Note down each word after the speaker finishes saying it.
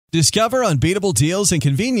Discover unbeatable deals and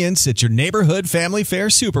convenience at your neighborhood family fare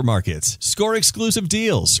supermarkets. Score exclusive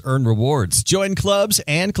deals, earn rewards, join clubs,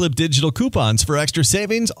 and clip digital coupons for extra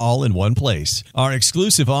savings all in one place. Our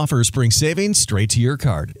exclusive offers bring savings straight to your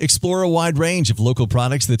card. Explore a wide range of local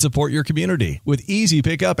products that support your community. With easy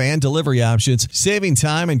pickup and delivery options, saving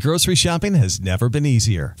time and grocery shopping has never been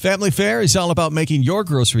easier. Family Fare is all about making your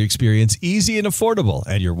grocery experience easy and affordable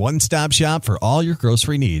and your one-stop shop for all your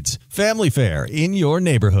grocery needs. Family Fare in your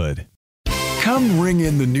neighborhood. Come ring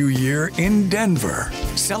in the new year in Denver.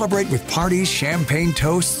 Celebrate with parties, champagne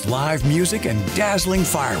toasts, live music, and dazzling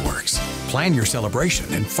fireworks. Plan your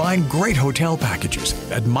celebration and find great hotel packages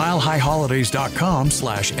at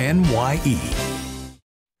milehighholidays.com/NYE.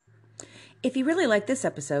 If you really like this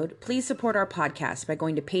episode, please support our podcast by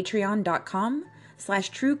going to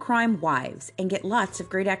patreon.com/truecrimewives and get lots of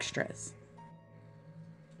great extras.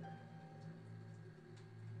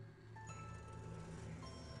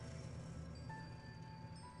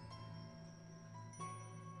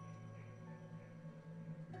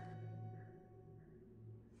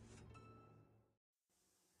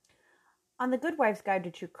 On the Good Wife's Guide to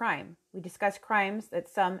True Crime, we discuss crimes that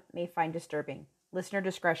some may find disturbing. Listener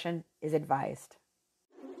discretion is advised.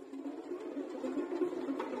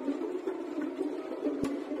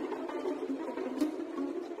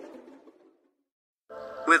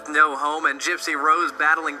 With no home and Gypsy Rose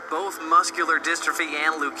battling both muscular dystrophy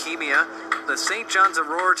and leukemia, the St. John's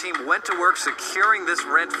Aurora team went to work securing this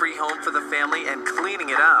rent-free home for the family and cleaning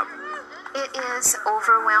it up. It is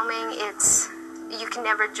overwhelming. You can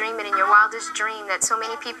never dream it in your wildest dream that so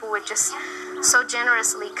many people would just so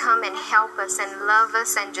generously come and help us and love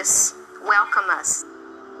us and just welcome us.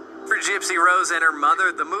 For Gypsy Rose and her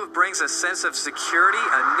mother, the move brings a sense of security,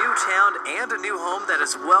 a new town, and a new home that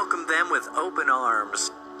has welcomed them with open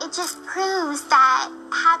arms. It just proves that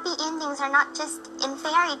happy endings are not just in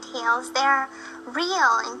fairy tales. They're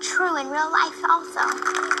real and true in real life also.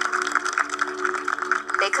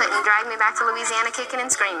 They couldn't drag me back to Louisiana kicking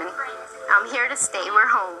and screaming. I'm here to stay. We're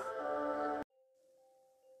home.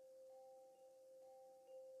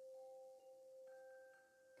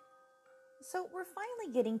 So we're finally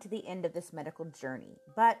getting to the end of this medical journey,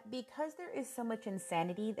 but because there is so much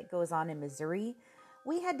insanity that goes on in Missouri,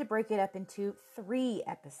 we had to break it up into 3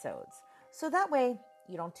 episodes. So that way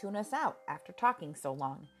you don't tune us out after talking so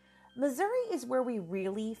long. Missouri is where we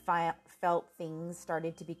really felt things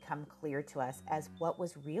started to become clear to us as what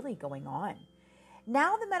was really going on.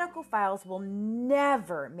 Now the medical files will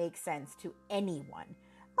never make sense to anyone,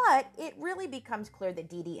 but it really becomes clear that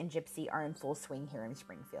Dee Dee and Gypsy are in full swing here in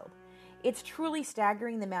Springfield. It's truly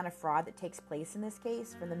staggering the amount of fraud that takes place in this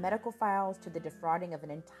case, from the medical files to the defrauding of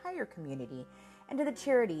an entire community, and to the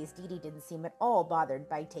charities Dee Dee didn't seem at all bothered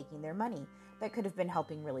by taking their money that could have been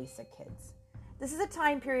helping really sick kids. This is a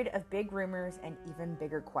time period of big rumors and even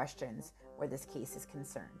bigger questions where this case is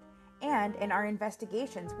concerned. And in our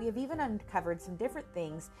investigations, we have even uncovered some different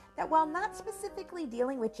things that, while not specifically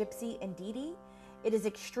dealing with Gypsy and Dee Dee, it is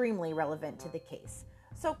extremely relevant to the case.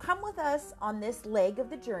 So come with us on this leg of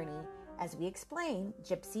the journey as we explain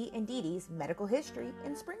Gypsy and Dee Dee's medical history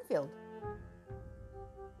in Springfield.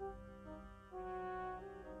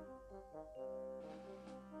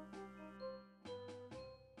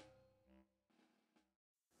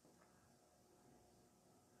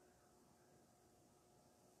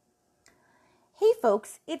 Hey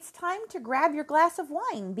folks, it's time to grab your glass of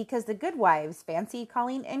wine because the Good Wives, Fancy,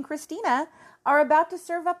 Colleen, and Christina, are about to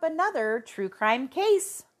serve up another true crime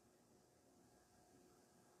case.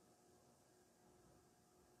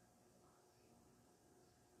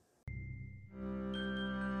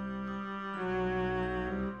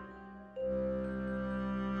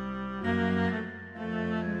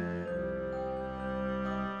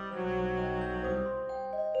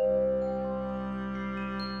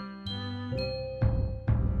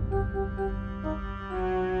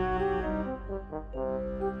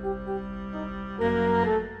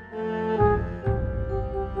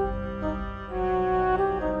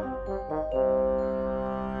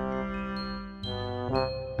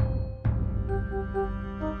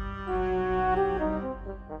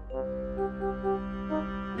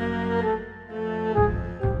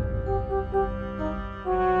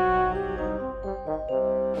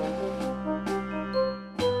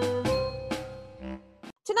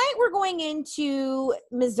 Tonight we're going into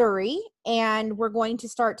Missouri, and we're going to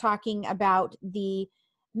start talking about the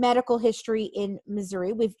medical history in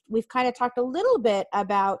Missouri. We've kind of talked a little bit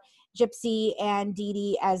about Gypsy and Dee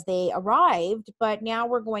Dee as they arrived, but now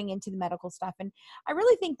we're going into the medical stuff. And I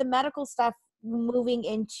really think the medical stuff moving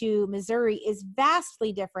into Missouri is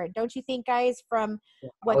vastly different, don't you think, guys, from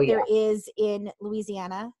what there is in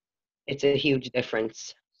Louisiana? It's a huge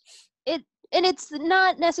difference. And it's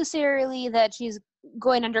not necessarily that she's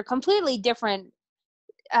going under completely different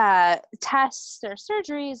tests or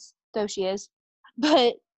surgeries, though she is,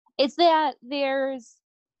 but it's that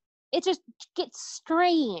it just gets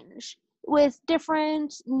strange with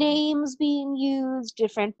different names being used,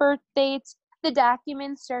 different birth dates. The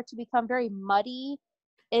documents start to become very muddy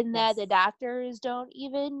in that the doctors don't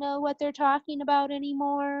even know what they're talking about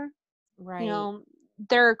anymore. Right. You know,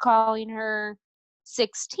 they're calling her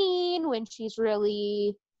 16 when she's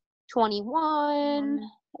really 21,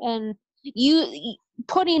 and you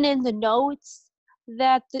putting in the notes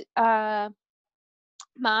that the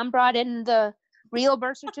mom brought in the real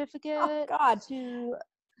birth certificate to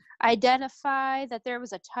identify that there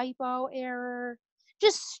was a typo error.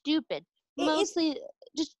 Just stupid. Mostly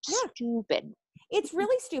just stupid. It's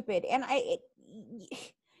really stupid, and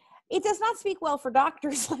it does not speak well for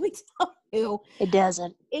doctors. Let me tell you, it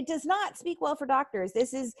doesn't. It does not speak well for doctors.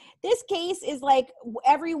 This case is like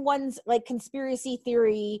everyone's like conspiracy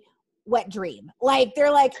theory wet dream. Like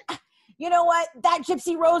they're like, you know what, that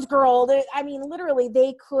Gypsy Rose girl. I mean, literally,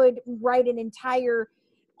 they could write an entire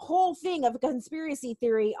whole thing of a conspiracy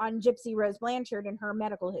theory on Gypsy Rose Blanchard and her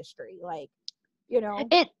medical history. Like, you know,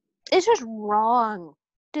 it's just wrong,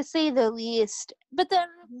 to say the least. But then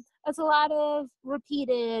it's a lot of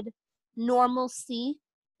repeated normalcy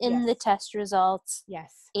in the test results.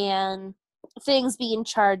 Yes. And things being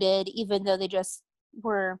charted, even though they just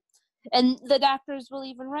were. And the doctors will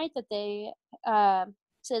even write that they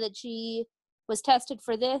say that she was tested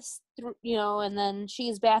for this, you know, and then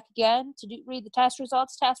she's back again to read the test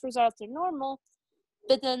results. Test results are normal.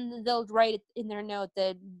 But then they'll write in their note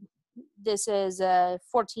that this is a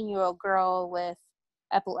 14-year-old girl with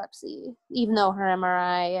epilepsy, even though her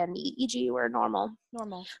MRI and EEG were normal.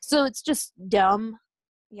 So it's just dumb.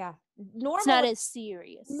 Yeah. Normal. It's not as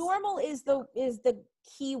serious. Normal is the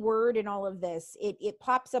key word in all of this. It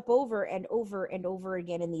pops up over and over and over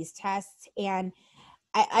again in these tests. And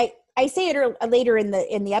I say it later in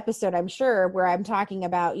the episode, I'm sure, where I'm talking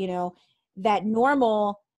about, you know, that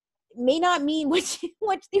normal may not mean what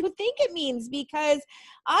you think it means, because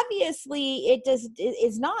obviously it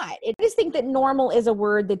is not. I just think that normal is a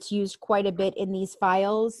word that's used quite a bit in these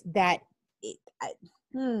files. That I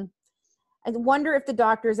wonder if the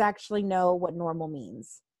doctors actually know what normal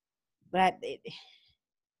means. I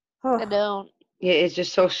don't. Yeah, it's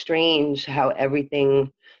just so strange how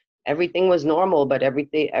everything was normal, but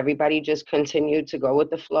everybody just continued to go with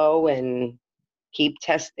the flow and keep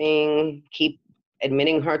testing, keep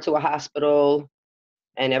admitting her to a hospital,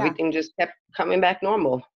 and everything just kept coming back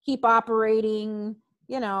normal. Keep operating,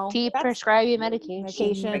 you know. Keep prescribing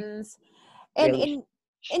medications. And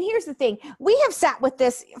here's the thing. We have sat with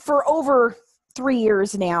this for over 3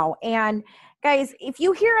 years now. And guys, if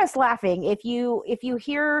you hear us laughing, if you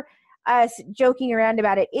hear us joking around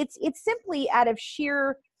about it, it's simply out of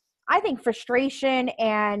sheer, I think, frustration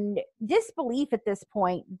and disbelief at this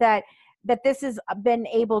point that this has been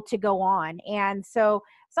able to go on. And so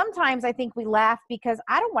sometimes I think we laugh because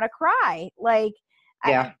I don't want to cry. Like,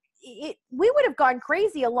 we would have gone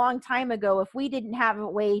crazy a long time ago if we didn't have a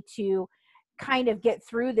way to kind of get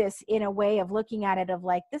through this in a way of looking at it of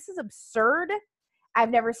like, this is absurd.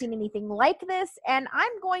 I've never seen anything like this. And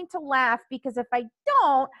I'm going to laugh because if I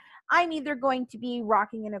don't, I'm either going to be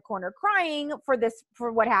rocking in a corner crying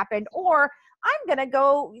for what happened, or I'm going to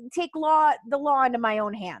go take the law into my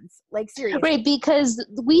own hands. Like, seriously. Right, because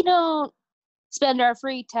we don't spend our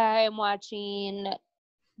free time watching,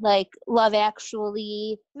 like, Love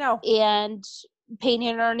Actually. No. And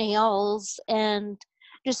painting our nails and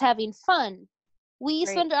just having fun. We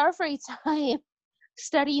spend our free time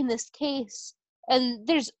studying this case. And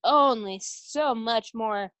there's only so much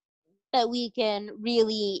more that we can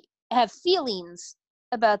really have feelings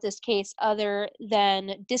about this case other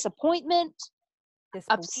than disappointment,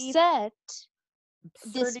 upset,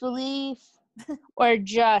 disbelief, or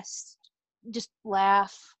just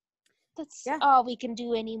laugh. That's all we can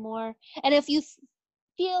do anymore. And if you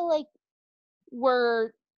feel like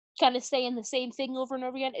we're kind of saying the same thing over and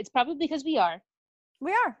over again, it's probably because we are.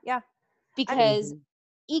 We are, yeah. Because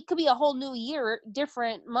it could be a whole new year,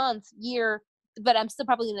 different month, year, but I'm still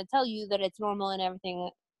probably going to tell you that it's normal and everything.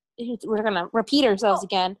 We're going to repeat ourselves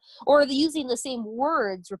again. Or using the same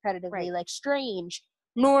words repetitively, like strange,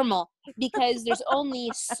 normal, because there's only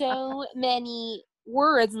so many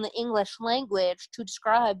words in the English language to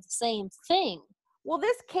describe the same thing. Well,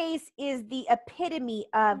 this case is the epitome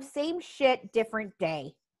of same shit, different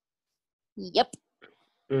day. Yep.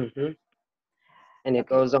 Mm-hmm. And it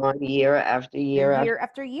goes on year after year. Year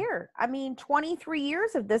after year. I mean, 23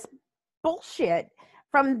 years of this bullshit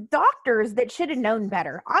from doctors that should have known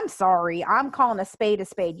better. I'm sorry. I'm calling a spade a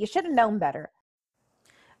spade. You should have known better.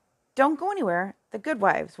 Don't go anywhere. The Good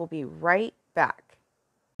Wives will be right back.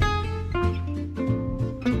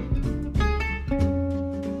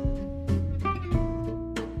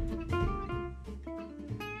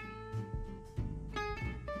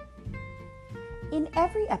 In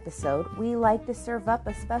every episode, we like to serve up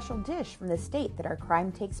a special dish from the state that our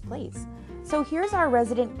crime takes place. So here's our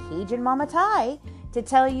resident Cajun Mama Ty to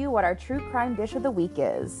tell you what our true crime dish of the week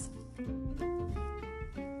is.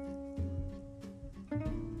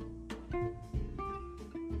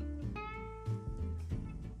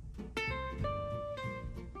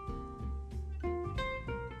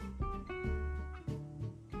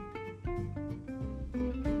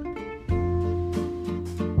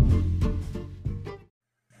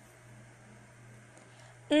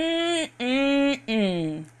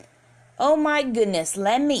 Oh my goodness,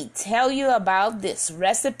 let me tell you about this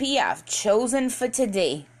recipe I've chosen for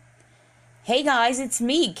today. Hey guys, it's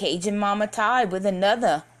me, Cajun Mama Ty, with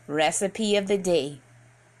another recipe of the day.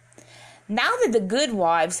 Now that the Good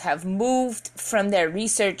Wives have moved from their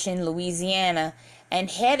research in Louisiana and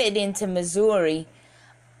headed into Missouri,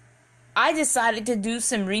 I decided to do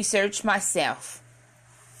some research myself.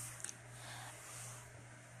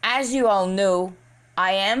 As you all know,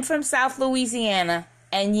 I am from South Louisiana,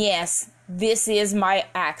 and yes, this is my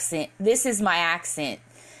accent.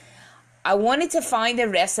 I wanted to find a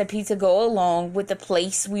recipe to go along with the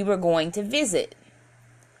place we were going to visit.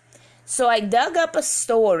 So I dug up a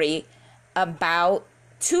story about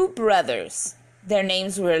two brothers. Their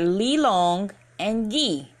names were Lee Long and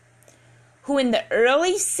Guy, who in the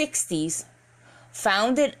early 60s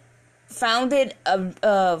founded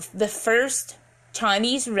the first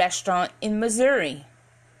Chinese restaurant in Missouri.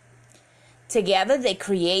 Together they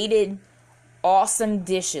created awesome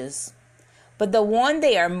dishes, but the one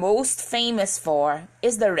they are most famous for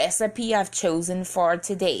is the recipe I've chosen for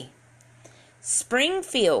today: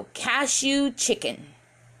 Springfield cashew chicken.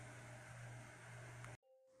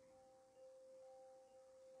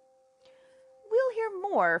 We'll hear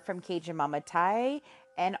more from Cajun Mama Ty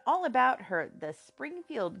and all about the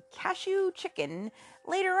Springfield cashew chicken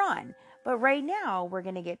later on. But right now, we're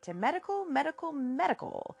going to get to medical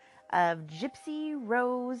of Gypsy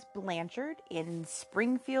Rose Blanchard in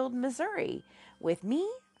Springfield, Missouri, with me,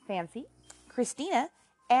 Fancy, Christina,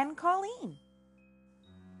 and Colleen.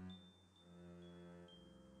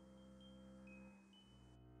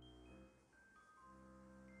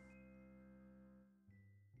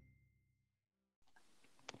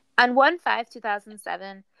 On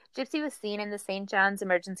 1/5/2007, Gypsy was seen in the St. John's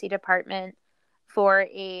Emergency Department for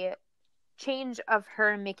a change of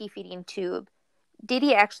her Mickey feeding tube. Dee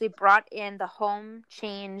Dee actually brought in the home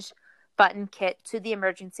change button kit to the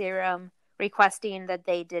emergency room, requesting that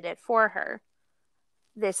they did it for her.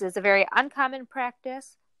 This is a very uncommon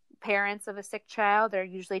practice. Parents of a sick child are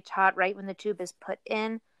usually taught right when the tube is put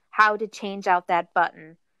in how to change out that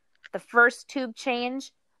button. The first tube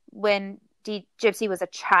change, when Gypsy was a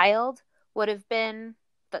child, would have been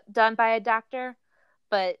done by a doctor,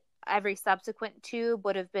 but every subsequent tube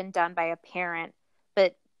would have been done by a parent.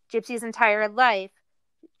 But Gypsy's entire life,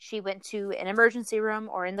 she went to an emergency room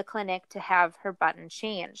or in the clinic to have her button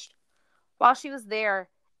changed. While she was there,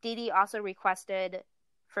 Dee Dee also requested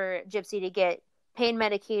for Gypsy to get pain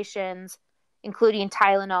medications, including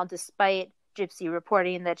Tylenol, despite Gypsy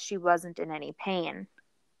reporting that she wasn't in any pain.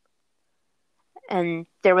 And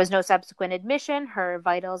there was no subsequent admission. Her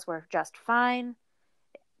vitals were just fine.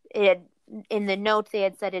 In the note, they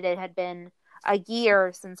had said it had been a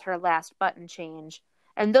year since her last button change,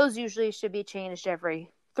 and those usually should be changed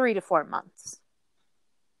every 3 to 4 months.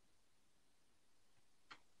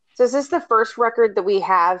 So is this the first record that we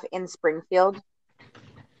have in Springfield?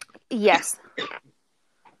 Yes.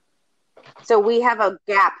 So we have a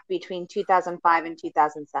gap between 2005 and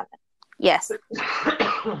 2007. Yes.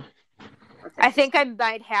 I think I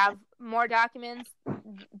might have more documents,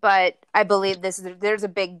 but I believe there's a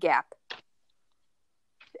big gap.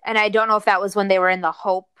 And I don't know if that was when they were in the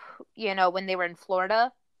Hope, when they were in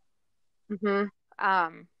Florida.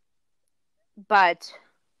 Mm-hmm. But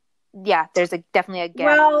yeah, there's definitely a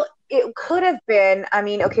gap. Well, it could have been. I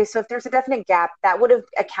mean, okay, so if there's a definite gap, that would have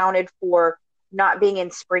accounted for not being in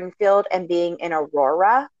Springfield and being in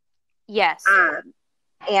Aurora. Yes.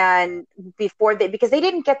 And because they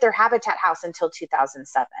didn't get their Habitat house until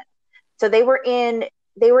 2007. So they were in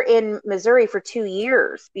Missouri for 2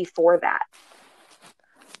 years before that.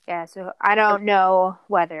 Yeah, so I don't know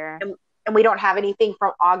whether. And we don't have anything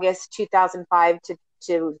from August 2005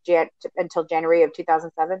 until January of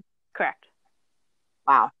 2007? Correct.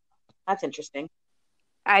 Wow. That's interesting.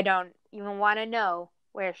 I don't even want to know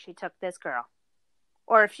where she took this girl.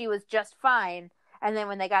 Or if she was just fine, and then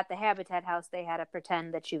when they got the Habitat house, they had to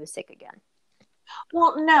pretend that she was sick again.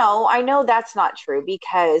 Well, no, I know that's not true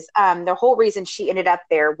because the whole reason she ended up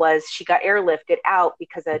there was she got airlifted out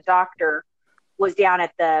because a doctor was down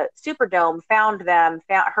at the Superdome,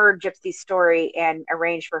 heard Gypsy's story, and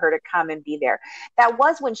arranged for her to come and be there. That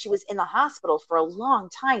was when she was in the hospital for a long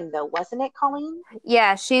time, though, wasn't it, Colleen?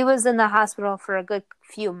 Yeah, she was in the hospital for a good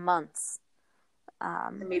few months.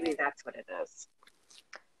 Maybe that's what it is.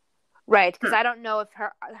 Right, because I don't know if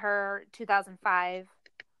her 2005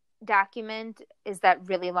 document is that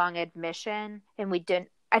really long admission, and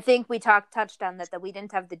I think we touched on that we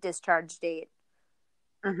didn't have the discharge date.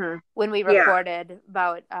 Mm-hmm. When we recorded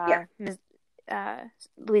about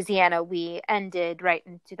Louisiana, we ended right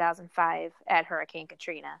in 2005 at Hurricane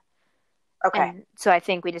Katrina. Okay. And so I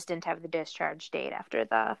think we just didn't have the discharge date after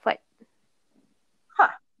the flight. Huh.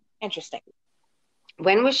 Interesting.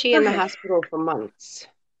 When was she in the hospital for months?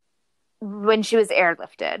 When she was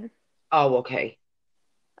airlifted. Oh, okay.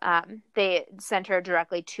 They sent her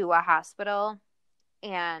directly to a hospital,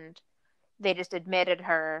 and they just admitted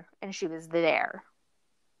her, and she was there.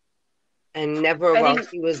 And never while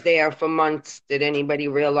she was there for months did anybody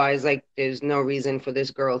realize, like, there's no reason for this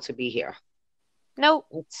girl to be here. Nope.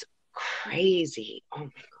 It's crazy. Oh my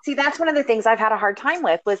God. See, that's one of the things I've had a hard time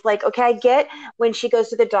with was like, okay, I get when she goes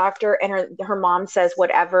to the doctor and her mom says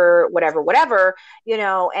whatever,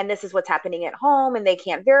 and this is what's happening at home and they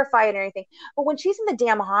can't verify it or anything. But when she's in the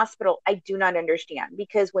damn hospital, I do not understand,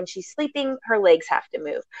 because when she's sleeping, her legs have to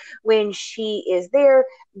move. When she is there,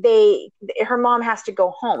 her mom has to go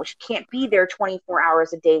home. She can't be there 24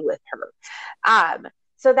 hours a day with her.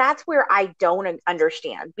 So that's where I don't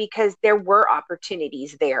understand, because there were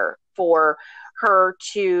opportunities there for her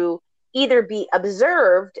to either be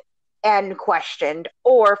observed and questioned,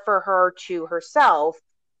 or for her to herself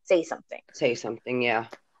say something. Yeah.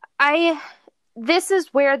 This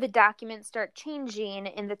is where the documents start changing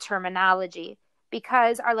in the terminology,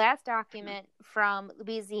 because our last document from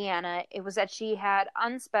Louisiana, it was that she had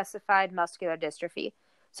unspecified muscular dystrophy.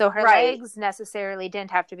 So her legs necessarily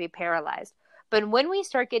didn't have to be paralyzed. But when we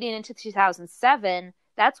start getting into 2007,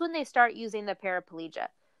 that's when they start using the paraplegia.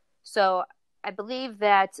 So I believe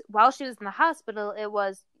that while she was in the hospital, it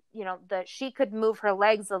was, that she could move her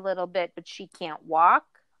legs a little bit, but she can't walk.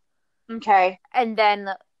 Okay. And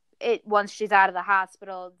then once she's out of the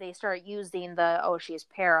hospital, they start using she's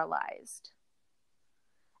paralyzed.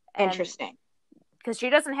 Interesting. Because she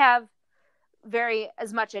doesn't have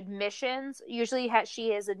as much admissions. Usually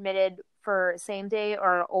she is admitted for same day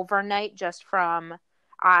or overnight just from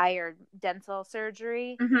eye or dental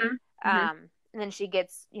surgery. Mm-hmm. And then she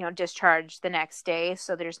gets, discharged the next day.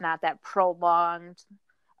 So there's not that prolonged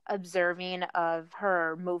observing of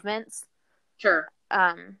her movements. Sure.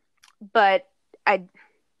 But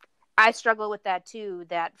I struggle with that too,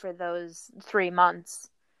 that for those 3 months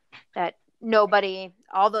that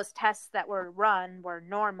all those tests that were run were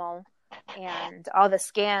normal, and all the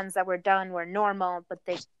scans that were done were normal, but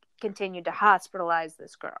they continued to hospitalize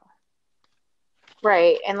this girl.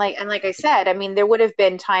 Right. And like I said, I mean, there would have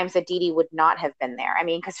been times that Dee Dee would not have been there. I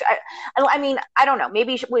mean, because I don't know,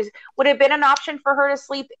 maybe would have been an option for her to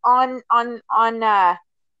sleep on in the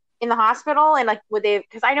hospital, and like would they?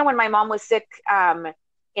 Because I know when my mom was sick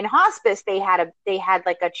in hospice, they had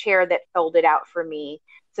like a chair that folded out for me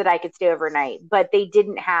so that I could stay overnight, but they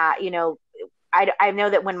didn't have, I know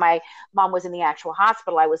that when my mom was in the actual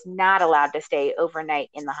hospital, I was not allowed to stay overnight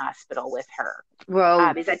in the hospital with her.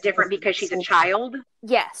 Well, is that different because she's a child?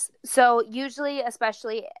 Yes. So usually,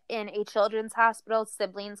 especially in a children's hospital,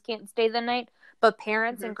 siblings can't stay the night, but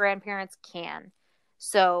parents and grandparents can.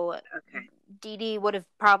 So Dee Dee would have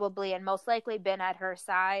probably and most likely been at her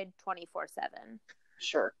side 24/7.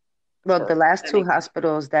 Sure. Well, the last two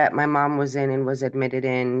hospitals that my mom was in and was admitted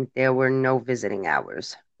in, there were no visiting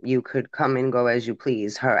hours. You could come and go as you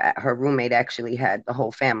please. Her roommate actually had the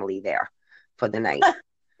whole family there for the night.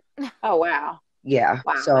 Oh, wow. Yeah.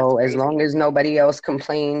 Wow, so as long as nobody else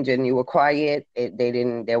complained and you were quiet,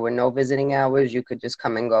 there were no visiting hours. You could just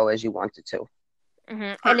come and go as you wanted to.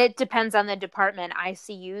 Mm-hmm. And it depends on the department.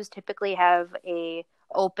 ICUs typically have a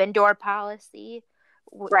open door policy.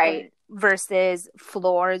 Right. Versus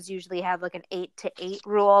floors usually have like an 8 to 8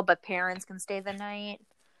 rule, but parents can stay the night.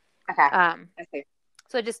 Okay.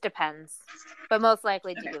 So it just depends. But most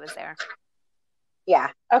likely Dee Dee was there. Yeah.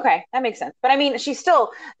 Okay. That makes sense. But I mean,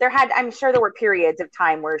 I'm sure there were periods of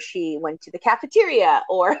time where she went to the cafeteria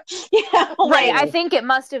or, Right. I think it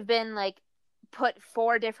must have been like put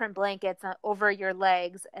 4 different blankets over your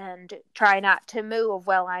legs and try not to move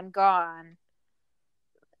while I'm gone.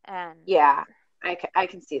 And yeah, I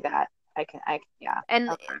can see that. Yeah. And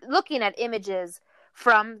okay. Looking at images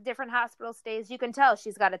from different hospital stays, you can tell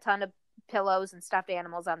she's got a ton of pillows and stuffed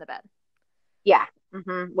animals on the bed. Yeah,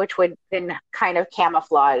 which would then kind of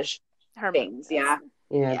camouflage her things. Yeah,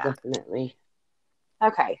 definitely.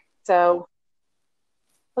 Okay, so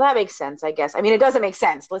well, that makes sense, I guess. I mean, it doesn't make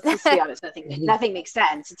sense. Let's just be honest. Nothing makes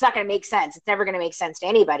sense. It's not going to make sense. It's never going to make sense to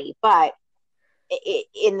anybody. But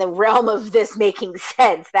in the realm of this making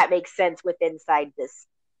sense, that makes sense with inside this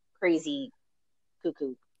crazy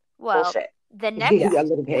cuckoo bullshit. The next a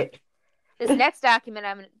little bit. This next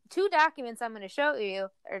document, two documents I'm going to show you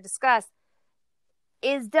or discuss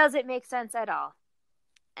is, does it make sense at all?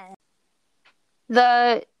 And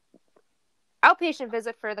the outpatient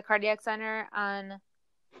visit for the cardiac center on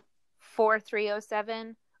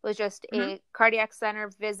 4/3/07 was just a cardiac center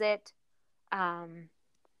visit.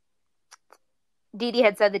 Dee Dee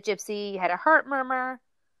had said that Gypsy had a heart murmur,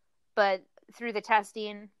 but through the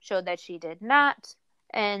testing showed that she did not,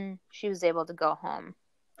 and she was able to go home.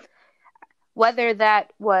 Whether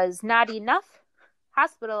that was not enough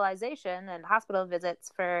hospitalization and hospital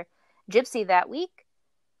visits for Gypsy that week,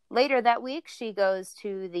 later that week she goes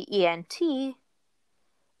to the ENT,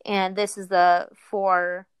 and this is the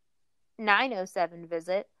 4/9/07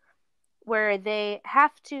 visit, where they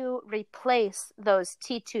have to replace those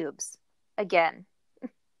T-tubes again.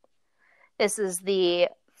 This is the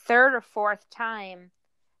third or fourth time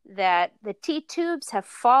that the T-tubes have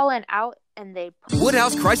fallen out, and they...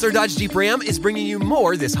 Woodhouse Chrysler Dodge Jeep Ram is bringing you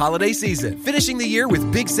more this holiday season, finishing the year with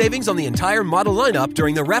big savings on the entire model lineup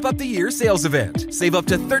during the Wrap Up the Year sales event. Save up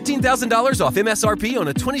to $13,000 off MSRP on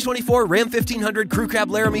a 2024 Ram 1500 Crew Cab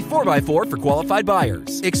Laramie 4x4 for qualified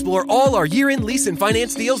buyers. Explore all our year-end lease and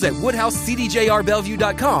finance deals at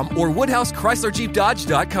WoodhouseCDJRBellevue.com or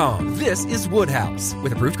WoodhouseChryslerJeepDodge.com. This is Woodhouse.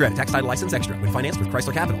 With approved credit, tax title license extra. When financed with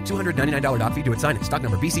Chrysler Capital. $299 doc fee to its signing. Stock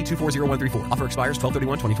number BC240134. Offer expires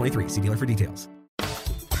 12/31/2023. See dealer for details.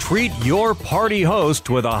 Treat your party host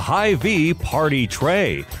with a Hy-Vee party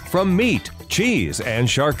tray. From meat, cheese, and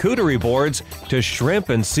charcuterie boards to shrimp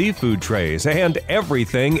and seafood trays and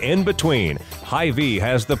everything in between, Hy-Vee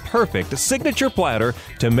has the perfect signature platter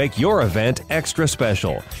to make your event extra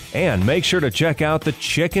special. And make sure to check out the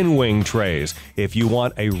chicken wing trays if you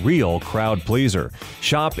want a real crowd pleaser.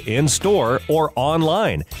 Shop in-store or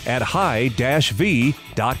online at hi-v.com.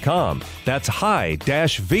 That's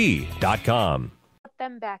hi-v.com.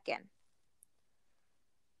 Them back in.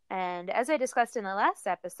 And as I discussed in the last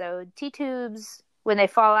episode, T-tubes, when they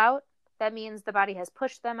fall out, that means the body has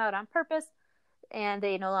pushed them out on purpose and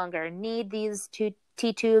they no longer need these two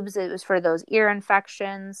T-tubes. It was for those ear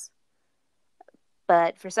infections.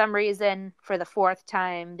 But for some reason, for the fourth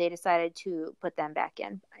time, they decided to put them back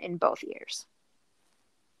in both ears.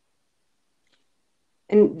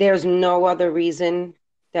 And there's no other reason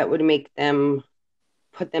that would make them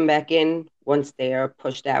put them back in once they are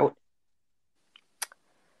pushed out?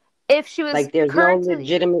 If she was there's no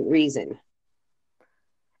legitimate reason.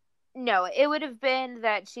 No, it would have been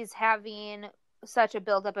that she's having such a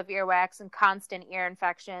buildup of earwax and constant ear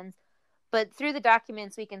infections. But through the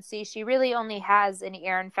documents, we can see she really only has an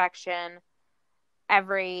ear infection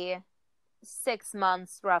every 6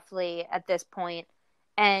 months, roughly, at this point.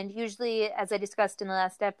 And usually, as I discussed in the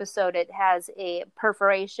last episode, it has a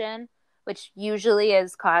perforation, which usually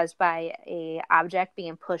is caused by an object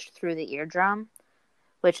being pushed through the eardrum,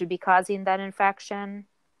 which would be causing that infection.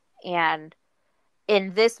 And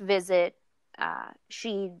in this visit,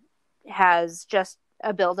 she has just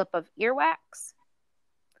a buildup of earwax.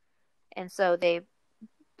 And so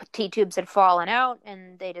T-tubes had fallen out,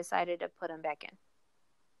 and they decided to put them back in.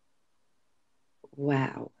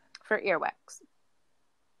 Wow. For earwax.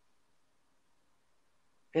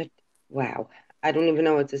 Wow. I don't even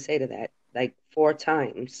know what to say to that. 4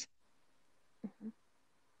 times.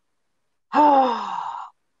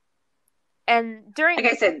 And during,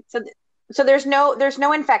 like I said, so there's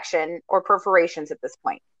no infection or perforations at this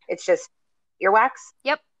point. It's just earwax.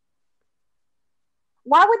 Yep.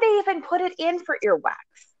 Why would they even put it in for earwax?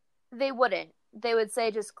 They wouldn't. They would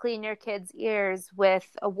say just clean your kids' ears with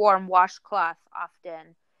a warm washcloth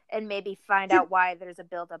often, and maybe find out why there's a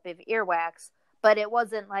buildup of earwax. But it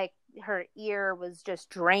wasn't like her ear was just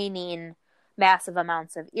draining massive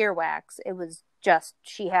amounts of earwax. It was just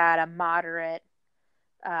she had a moderate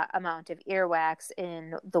amount of earwax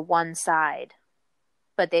in the one side.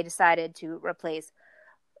 But they decided to replace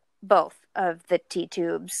both of the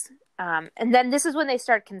T-tubes. And then this is when they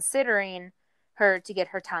start considering her to get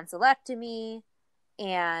her tonsillectomy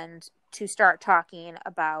and to start talking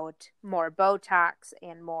about more Botox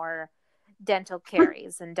and more dental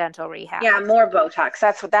caries and dental rehab. Yeah, more Botox.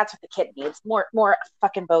 That's what the kid needs. More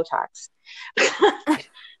fucking Botox.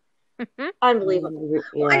 Unbelievable. Yeah,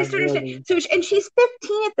 Well, I just don't really. understand. So, and she's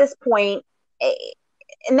 15 at this point,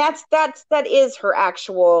 and that is her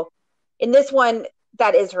actual. In this one,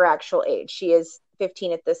 that is her actual age. She is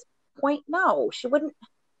 15 at this point. No, she wouldn't.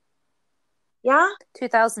 Yeah,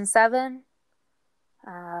 2007.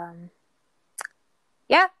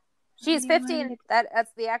 Yeah, she's 15.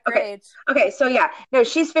 That's the accurate age. Okay, so yeah, no,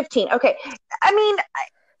 she's 15. Okay, I mean,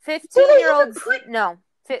 15-year-olds. No,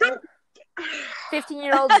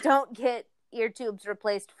 15-year-olds don't get ear tubes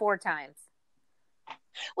replaced 4 times.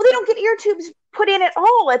 Well, they don't get ear tubes put in at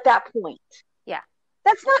all at that point. Yeah,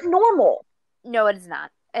 that's not normal. No, it is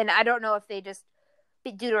not. And I don't know if they just,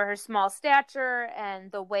 due to her small stature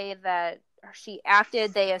and the way that she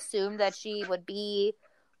acted, they assumed that she would be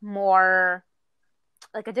more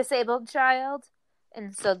like a disabled child.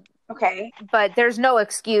 And so, okay. But there's no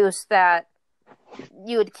excuse that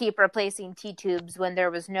you would keep replacing T-tubes when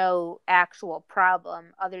there was no actual problem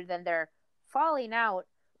other than they're falling out,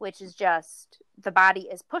 which is just the body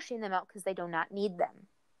is pushing them out because they do not need them.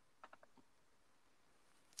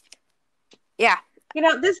 Yeah. You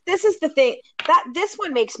know, this is the thing that this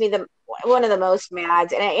one makes me one of the most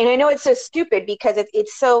mad, and I know it's so stupid because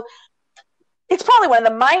it's probably one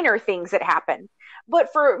of the minor things that happened.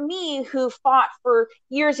 But for me, who fought for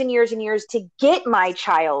years and years and years to get my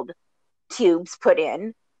child tubes put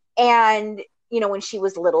in, and when she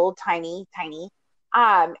was little, tiny,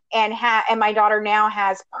 and my daughter now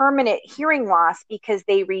has permanent hearing loss because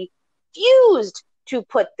they refused to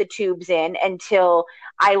put the tubes in until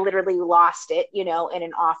I literally lost it, in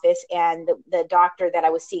an office. And the doctor that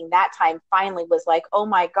I was seeing that time finally was like, oh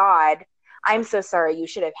my God, I'm so sorry. You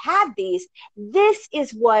should have had these. This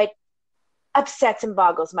is what upsets and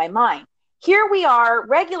boggles my mind. Here we are,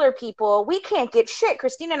 regular people. We can't get shit.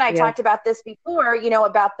 Christina and I talked about this before,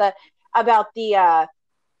 about the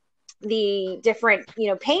different,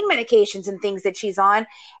 pain medications and things that she's on.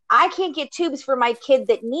 I can't get tubes for my kid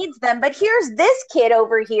that needs them, but here's this kid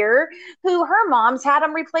over here who her mom's had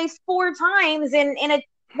them replaced 4 times in a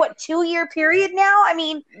 2-year period now. I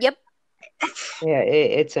mean, yep. Yeah,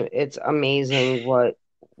 it's amazing what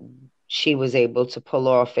she was able to pull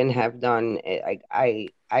off and have done. I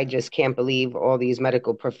just can't believe all these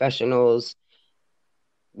medical professionals.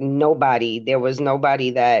 There was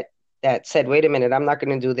nobody that said, wait a minute, I'm not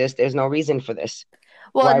going to do this. There's no reason for this.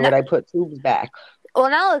 Why would I put tubes back? Well,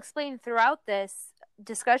 and I'll explain throughout this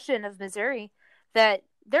discussion of Missouri that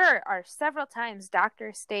there are several times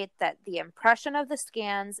doctors state that the impression of the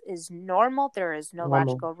scans is normal. There is no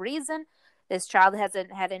logical reason. This child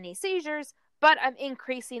hasn't had any seizures, but I'm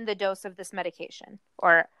increasing the dose of this medication,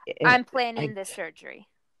 or I'm planning this surgery.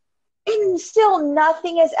 And still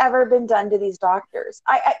nothing has ever been done to these doctors.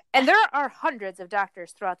 And there are hundreds of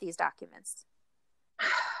doctors throughout these documents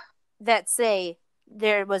that say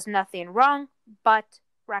there was nothing wrong, but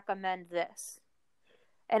recommend this.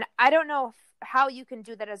 And I don't know how you can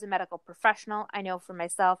do that as a medical professional. I know for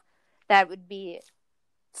myself, that would be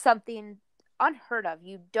something unheard of.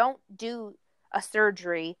 You don't do a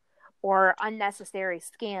surgery or unnecessary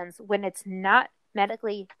scans when it's not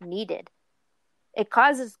medically needed. It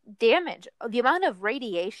causes damage. The amount of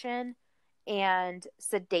radiation and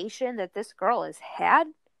sedation that this girl has had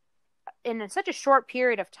in such a short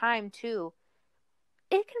period of time, too,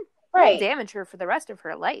 it can damage her for the rest of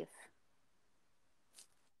her life.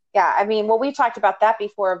 Yeah, I mean, well, we talked about that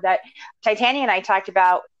before. That Titania and I talked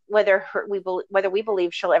about whether we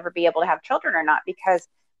believe she'll ever be able to have children or not, because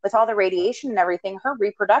with all the radiation and everything, her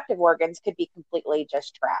reproductive organs could be completely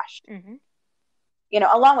just trashed. Mm-hmm.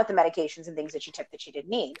 Along with the medications and things that she took that she didn't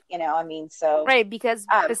need. I mean, so right, because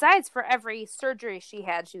besides for every surgery she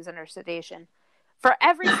had, she was under sedation. For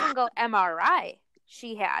every single MRI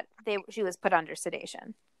she had, she was put under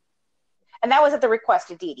sedation. And that was at the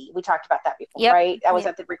request of Dee Dee. We talked about that before, right? That was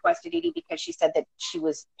at the request of Dee Dee because she said that she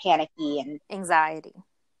was panicky and anxiety.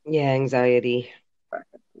 Yeah, anxiety.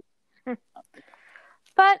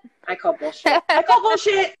 But I call bullshit. I call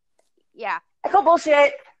bullshit. Yeah. I call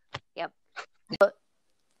bullshit. Yep.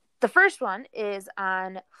 The first one is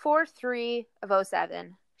on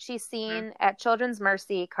 4/3/07. She's seen at Children's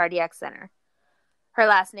Mercy Cardiac Center. Her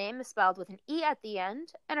last name is spelled with an E at the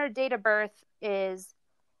end, and her date of birth is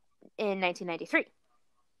in 1993.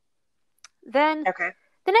 Then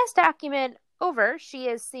the next document over, she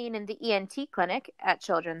is seen in the ENT clinic at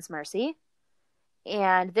Children's Mercy.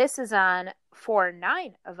 And this is on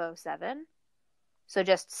 4/9/07. So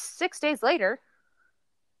just 6 days later.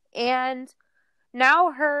 And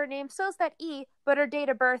now her name still has that E, but her date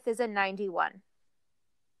of birth is in 91.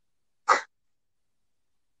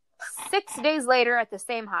 6 days later at the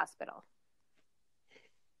same hospital.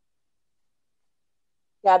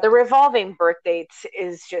 Yeah, the revolving birth dates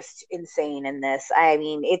is just insane in this. I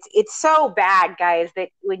mean, it's so bad, guys, that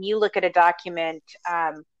when you look at a document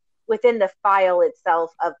within the file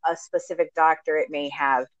itself of a specific doctor, it may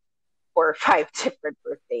have 4 or 5 different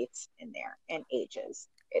birth dates in there and ages.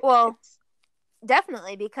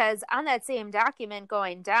 Definitely, because on that same document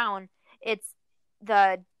going down, it's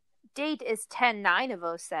the date is 10/9 of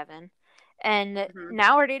 07, and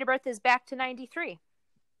now her date of birth is back to 93.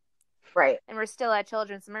 Right. And we're still at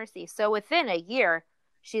Children's Mercy. So within a year,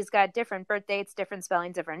 she's got different birth dates, different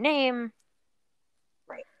spellings of her name.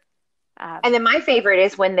 Right. And then my favorite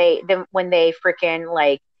is when they freaking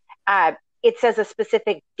like, it says a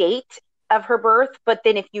specific date of her birth, but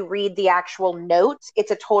then if you read the actual notes,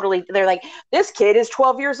 it's they're like, this kid is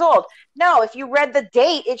 12 years old. No, if you read the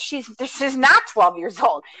date, she's not 12 years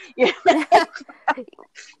old.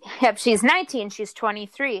 Yep, she's 19, she's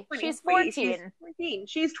 23, she's 14. She's 14,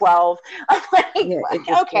 she's 12. I'm like, it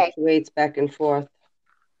just fluctuates back and forth.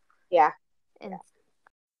 Yeah.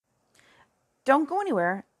 Don't go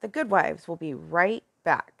anywhere. The Good Wives will be right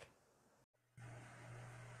back.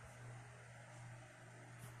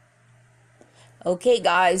 Okay,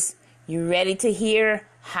 guys, you ready to hear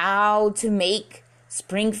how to make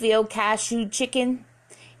Springfield cashew chicken?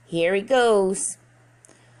 Here it goes.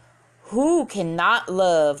 Who cannot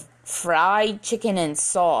love fried chicken and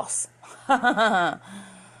sauce?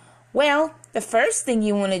 Well, the first thing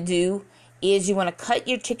you want to do is you want to cut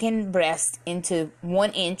your chicken breast into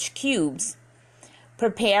 1-inch cubes.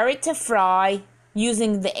 Prepare it to fry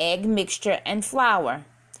using the egg mixture and flour.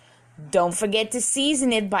 Don't forget to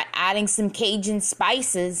season it by adding some Cajun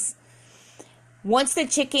spices. Once the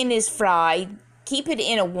chicken is fried, keep it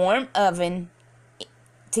in a warm oven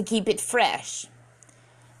to keep it fresh.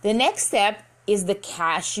 The next step is the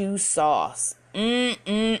cashew sauce. You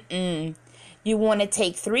want to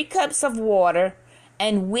take 3 cups of water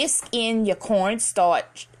and whisk in your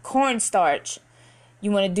cornstarch. You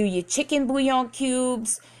want to do your chicken bouillon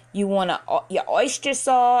cubes. You want your oyster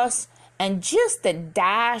sauce and just a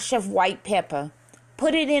dash of white pepper.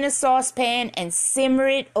 Put it in a saucepan and simmer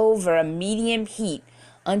it over a medium heat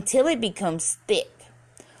until it becomes thick.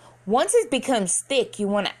 Once it becomes thick, you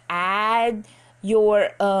want to add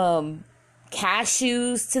your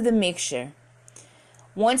cashews to the mixture.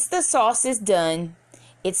 Once the sauce is done,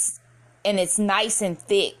 it's nice and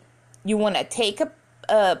thick, you want to take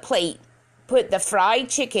a plate, put the fried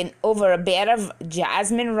chicken over a bed of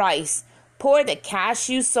jasmine rice, pour the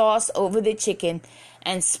cashew sauce over the chicken,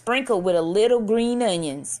 and sprinkle with a little green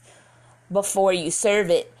onions before you serve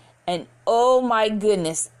it. And oh my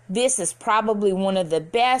goodness, this is probably one of the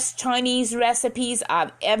best Chinese recipes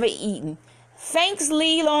I've ever eaten. Thanks,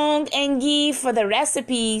 Li Long and Yi, for the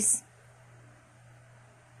recipes.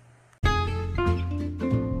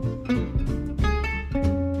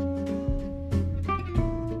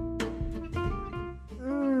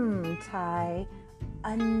 Ty,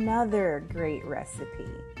 another great recipe.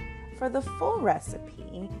 For the full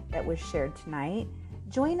recipe that was shared tonight,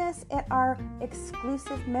 join us at our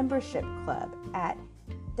exclusive membership club at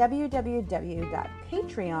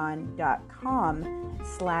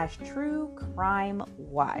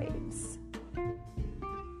www.patreon.com/truecrimewives.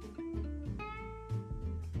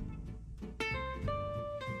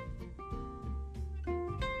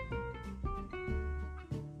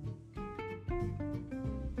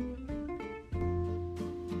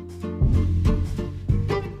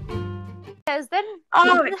 Because then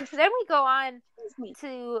we go on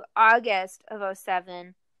to August of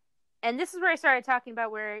 07. And this is where I started talking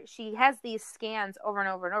about where she has these scans over and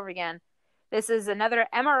over and over again. This is another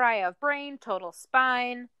MRI of brain, total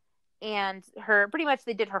spine, and pretty much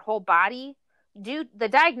they did her whole body. The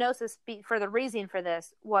diagnosis for the reason for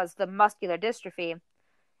this was the muscular dystrophy,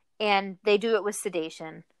 and they do it with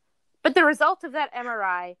sedation. But the result of that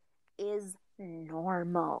MRI is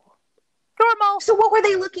normal. So what were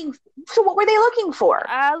they looking for?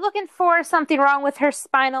 Looking for something wrong with her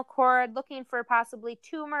spinal cord, looking for possibly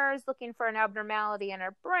tumors, looking for an abnormality in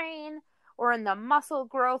her brain or in the muscle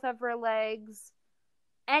growth of her legs.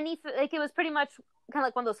 Anything, like it was pretty much kind of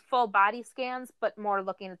like one of those full body scans, but more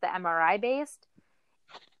looking at the MRI based.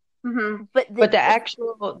 Mm-hmm. But the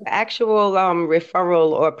actual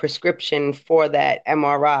referral or prescription for that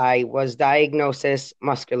MRI was diagnosis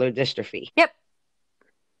muscular dystrophy. Yep.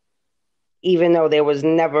 Even though there was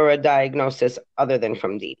never a diagnosis other than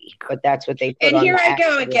from Dee Dee. But that's what they put and on. And here I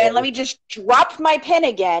go again. Let me just drop my pen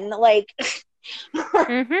again. Like.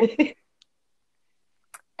 Mm-hmm.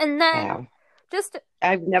 And then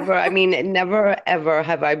never ever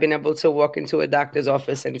have I been able to walk into a doctor's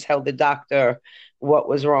office and tell the doctor what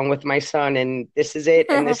was wrong with my son, and this is it,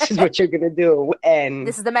 and this is what you're going to do. And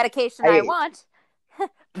this is the medication I want.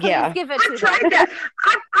 Please give it to them.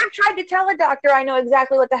 I've tried to tell a doctor I know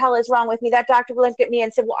exactly what the hell is wrong with me. That doctor looked at me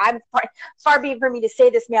and said, well, far be it for me to say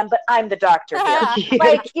this, ma'am, but I'm the doctor here.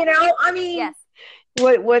 Like, Yes.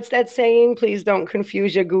 What's that saying? Please don't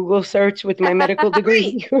confuse your Google search with my medical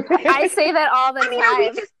degree. I say that all the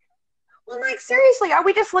time. Seriously, are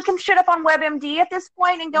we just looking shit up on WebMD at this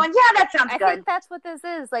point and going, yeah, that sounds good? I think that's what this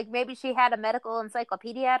is. Like, maybe she had a medical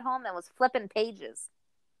encyclopedia at home that was flipping pages.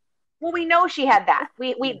 Well, we know she had that.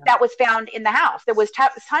 That was found in the house. There was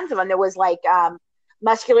tons of them. There was like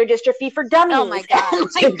muscular dystrophy for dummies. Oh my god!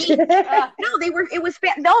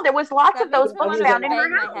 There was lots of those books found in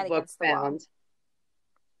her house.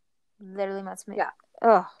 Literally must make. Yeah.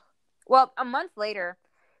 Oh. Well, a month later,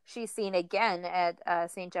 she's seen again at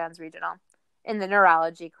St. John's Regional in the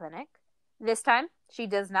neurology clinic. This time, she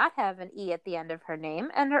does not have an E at the end of her name,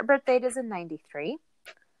 and her birth date is in 1993.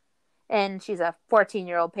 And she's a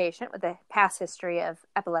 14-year-old patient with a past history of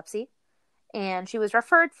epilepsy. And she was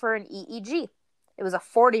referred for an EEG. It was a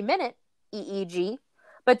 40-minute EEG,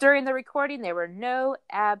 but during the recording, there were no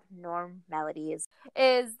abnormalities.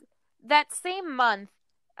 Is that same month,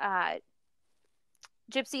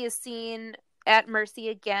 Gypsy is seen at Mercy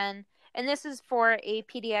again, and this is for a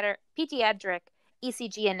pediatric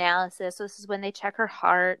ECG analysis. So this is when they check her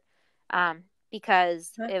heart,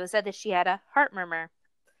 because it was said that she had a heart murmur.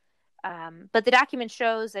 But the document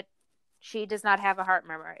shows that she does not have a heart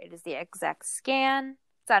murmur. It is the exact scan.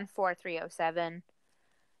 It's on 4307.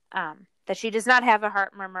 That she does not have a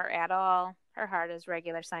heart murmur at all. Her heart is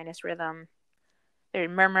regular sinus rhythm. The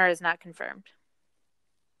murmur is not confirmed.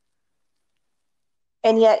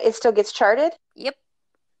 And yet it still gets charted? Yep.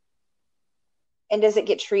 And does it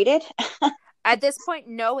get treated? At this point,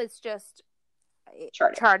 no, it's just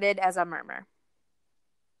charted as a murmur.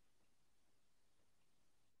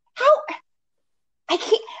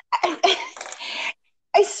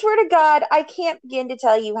 I swear to God, I can't begin to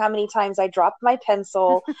tell you how many times I dropped my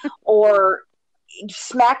pencil or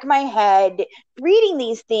smacked my head reading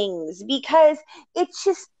these things, because it's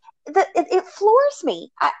just, it floors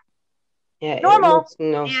me. Normal.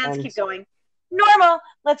 No sense. Keep going. Normal.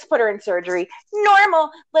 Let's put her in surgery. Normal.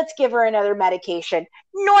 Let's give her another medication.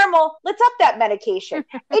 Normal. Let's up that medication.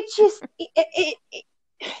 It's just,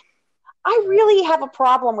 I really have a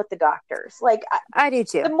problem with the doctors. Like, I do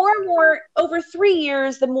too. The more and more, over 3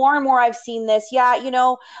 years, the more and more I've seen this. Yeah,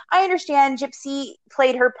 I understand Gypsy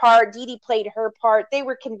played her part. Dee Dee played her part. They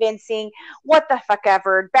were convincing. What the fuck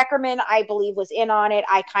ever. Beckerman, I believe, was in on it.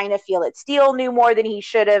 I kind of feel that Steele knew more than he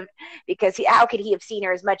should have, because how could he have seen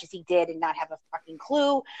her as much as he did and not have a fucking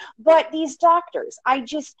clue? But these doctors, I'm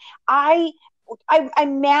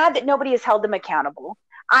mad that nobody has held them accountable.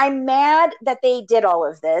 I'm mad that they did all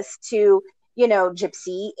of this to,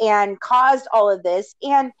 Gypsy and caused all of this.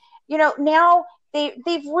 And, now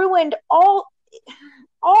they've ruined all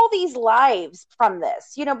these lives from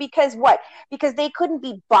this, because what? Because they couldn't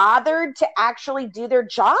be bothered to actually do their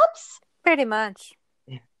jobs? Pretty much.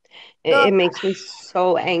 Yeah. It makes me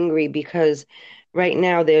so angry, because right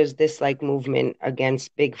now there's this movement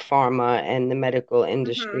against big pharma and the medical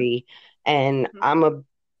industry. Mm-hmm. And I'm a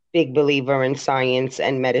big believer in science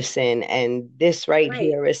and medicine, and this right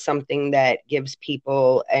here is something that gives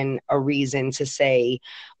people a reason to say,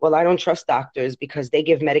 well, I don't trust doctors because they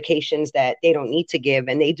give medications that they don't need to give,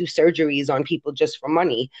 and they do surgeries on people just for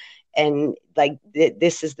money. And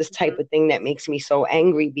this is this type of thing that makes me so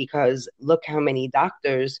angry, because look how many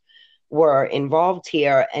doctors were involved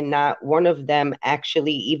here, and not one of them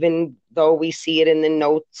actually, even though we see it in the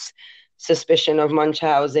notes, suspicion of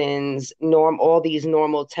Munchausen's, all these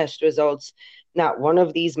normal test results, not one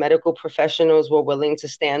of these medical professionals were willing to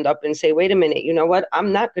stand up and say, wait a minute, you know what?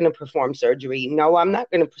 I'm not going to perform surgery. No, I'm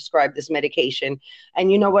not going to prescribe this medication.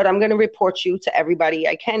 And you know what? I'm going to report you to everybody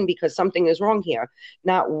I can, because something is wrong here.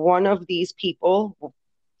 Not one of these people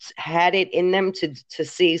had it in them to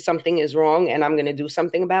see something is wrong and I'm going to do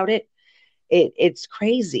something about it. It's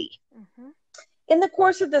crazy. Mm-hmm. In the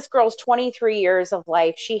course of this girl's 23 years of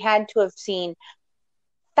life, she had to have seen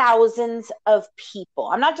thousands of people.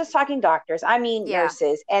 I'm not just talking doctors. I mean,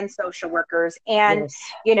 nurses and social workers and,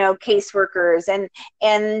 caseworkers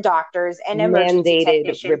and doctors and emergency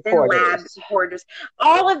technicians and lab reporters.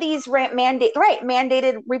 All of these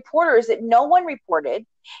mandated reporters that no one reported,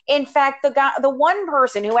 In fact, the one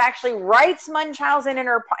person who actually writes Munchausen in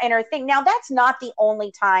her thing. Now, that's not the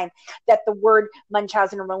only time that the word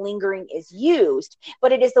Munchausen or malingering is used,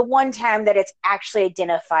 but it is the one time that it's actually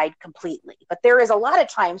identified completely. But there is a lot of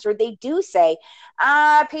times where they do say,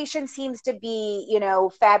 patient seems to be,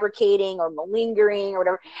 fabricating or malingering or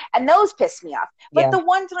whatever, and those piss me off. But the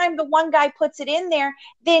one time the one guy puts it in there,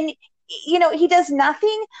 then he does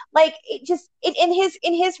nothing. Like, in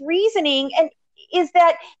his reasoning and is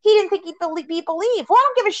that he didn't think he'd be believed. Well, I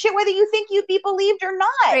don't give a shit whether you think you'd be believed or not.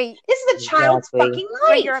 Right. This is a child's fucking life.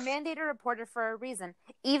 Right, you're a mandated reporter for a reason.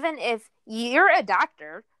 Even if you're a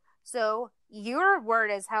doctor, so your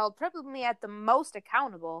word is held probably at the most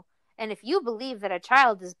accountable. And if you believe that a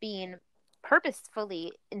child is being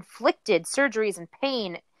purposefully inflicted surgeries and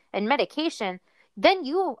pain and medication, then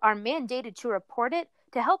you are mandated to report it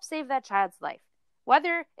to help save that child's life.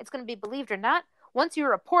 Whether it's going to be believed or not, once you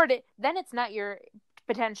report it, then it's not your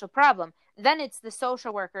potential problem. Then it's the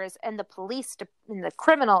social workers and the police in the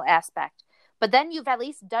criminal aspect. But then you've at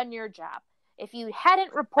least done your job. If you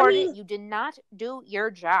hadn't reported, you did not do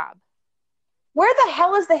your job. Where the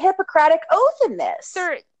hell is the Hippocratic Oath in this?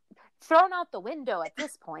 They're thrown out the window at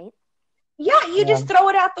this point. Yeah, you just throw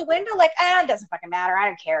it out the window like, it doesn't fucking matter. I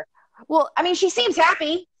don't care. Well, I mean, she seems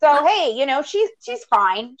happy. So, hey, she's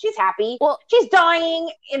fine. She's happy. Well, she's dying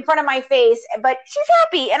in front of my face, but she's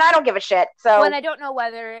happy and I don't give a shit. So, and I don't know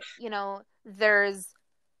whether, there's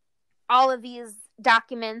all of these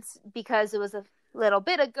documents because it was a little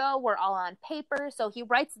bit ago, we're all on paper. So he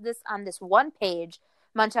writes this on this one page,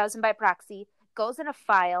 Munchausen by proxy, goes in a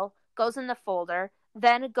file, goes in the folder,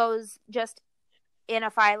 then it goes just in a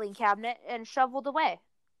filing cabinet and shoveled away.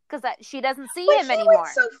 Because she doesn't see him anymore.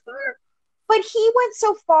 But he went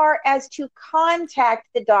so far as to contact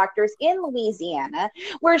the doctors in Louisiana,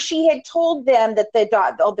 where she had told them that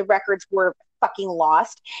the records were fucking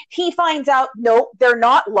lost. He finds out, nope, they're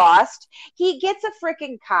not lost. He gets a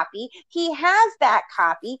freaking copy. He has that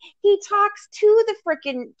copy. He talks to the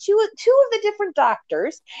freaking two of the different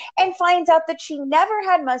doctors and finds out that she never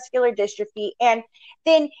had muscular dystrophy. And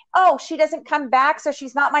then, she doesn't come back, so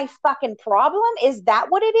she's not my fucking problem. Is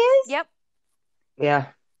that what it is? Yep. Yeah.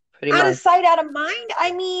 Pretty much. Out of sight, out of mind.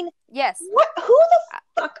 I mean, yes. Who the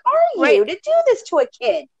fuck are you to do this to a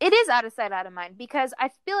kid? It is out of sight, out of mind, because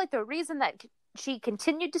I feel like the reason that she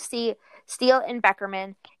continued to see Steele and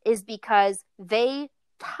Beckerman is because they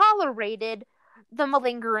tolerated the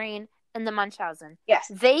malingering and the Munchausen. Yes.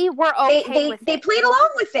 They were okay with it. They played along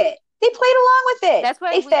with it. They played along with it. That's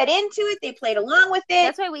why they fed into it. They played along with it.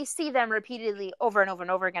 That's why we see them repeatedly over and over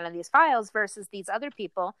and over again in these files versus these other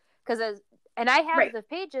people. And I have the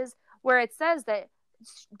pages where it says that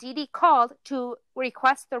Dee Dee called to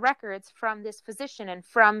request the records from this physician and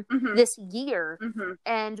from this year. Mm-hmm.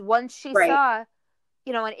 And once she saw,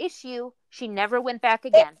 an issue, she never went back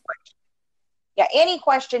again. Yeah, any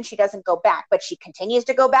question, she doesn't go back, but she continues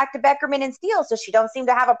to go back to Beckerman and Steele, so she don't seem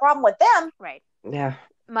to have a problem with them. Right. Yeah.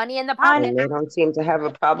 Money in the pocket. And they don't seem to have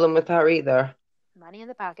a problem with her either. Money in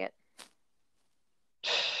the pocket.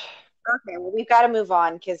 Okay, well, we've got to move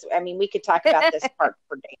on because, we could talk about this part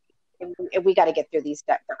for days. We got to get through these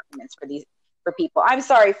documents for people. I'm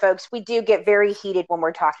sorry, folks. We do get very heated when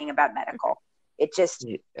we're talking about medical. It just,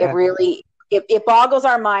 it really, it boggles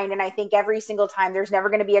our mind. And I think every single time there's never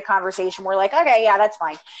going to be a conversation where like, okay, yeah, that's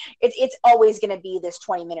fine. It's always going to be this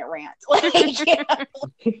 20-minute rant.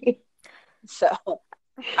 So, all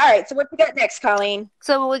right. So what we got next, Colleen?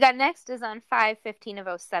 So what we got next is on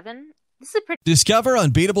 5/15/07. Discover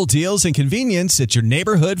unbeatable deals and convenience at your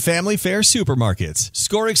neighborhood family fare supermarkets.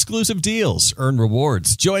 Score exclusive deals, earn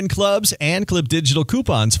rewards, join clubs, and clip digital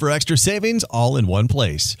coupons for extra savings all in one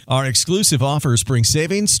place. Our exclusive offers bring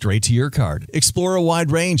savings straight to your card. Explore a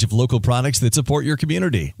wide range of local products that support your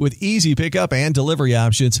community. With easy pickup and delivery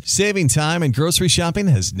options, saving time and grocery shopping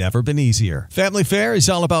has never been easier. Family Fare is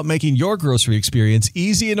all about making your grocery experience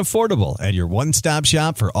easy and affordable and your one-stop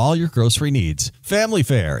shop for all your grocery needs. Family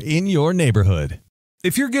Fare in your neighborhood.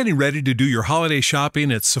 If you're getting ready to do your holiday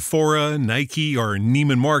shopping at Sephora, Nike, or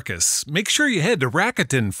Neiman Marcus, make sure you head to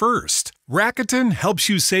Rakuten first. Rakuten helps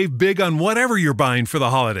you save big on whatever you're buying for the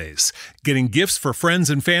holidays. Getting gifts for friends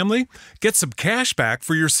and family? Get some cash back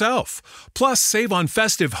for yourself. Plus, save on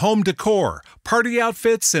festive home decor, party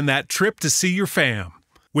outfits, and that trip to see your fam.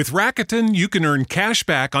 With Rakuten, you can earn cash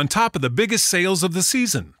back on top of the biggest sales of the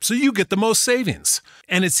season, so you get the most savings.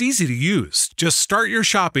 And it's easy to use. Just start your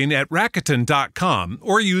shopping at Rakuten.com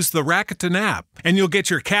or use the Rakuten app, and you'll get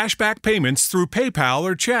your cash back payments through PayPal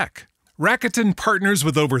or check. Rakuten partners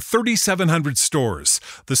with over 3,700 stores.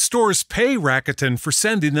 The stores pay Rakuten for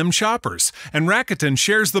sending them shoppers, and Rakuten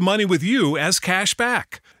shares the money with you as cash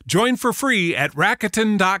back. Join for free at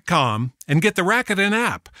Rakuten.com and get the Rakuten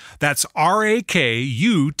app. That's RAKUTEN.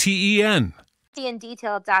 In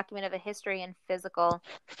detailed document of a history and physical.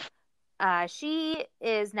 She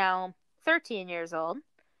is now 13 years old,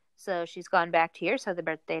 so she's gone back 2 years, so the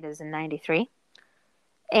birth date is in 93.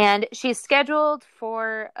 And she's scheduled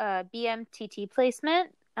for a BMTT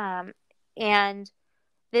placement, and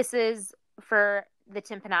this is for the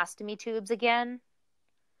tympanostomy tubes again.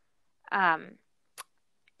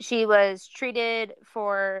 She was treated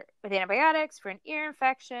with antibiotics for an ear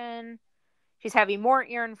infection. She's having more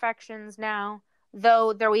ear infections now,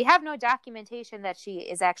 though we have no documentation that she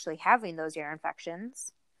is actually having those ear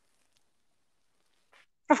infections.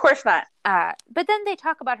 Of course not. But then they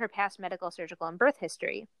talk about her past medical, surgical, and birth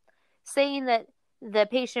history, saying that the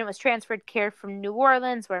patient was transferred care from New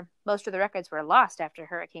Orleans, where most of the records were lost after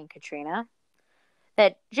Hurricane Katrina.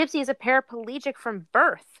 That Gypsy is a paraplegic from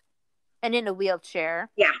birth and in a wheelchair.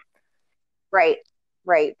 Yeah. Right.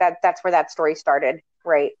 That's where that story started.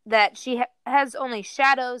 Right. That she has only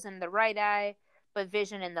shadows in the right eye, but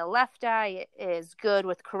vision in the left eye is good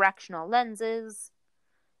with correctional lenses.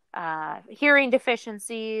 Hearing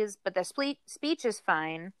deficiencies, but the speech is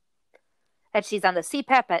fine. That she's on the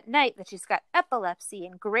CPAP at night, that she's got epilepsy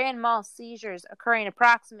and grand mal seizures occurring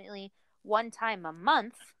approximately one time a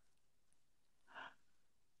month.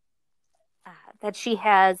 That she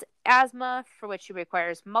has asthma, for which she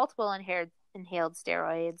requires multiple inhaled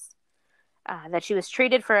steroids. That she was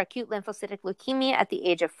treated for acute lymphocytic leukemia at the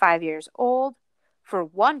age of 5 years old for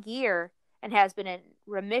 1 year and has been in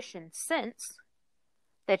remission since.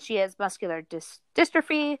 That she has muscular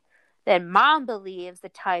dystrophy. That mom believes the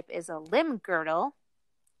type is a limb girdle.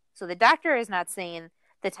 So the doctor is not saying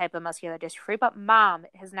the type of muscular dystrophy, but mom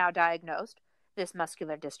has now diagnosed this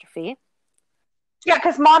muscular dystrophy. Yeah,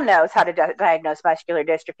 because mom knows how to diagnose muscular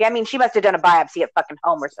dystrophy. I mean, she must have done a biopsy at fucking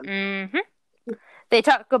home or something. Mm-hmm. They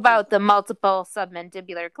talk about the multiple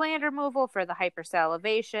submandibular gland removal for the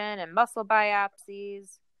hypersalivation and muscle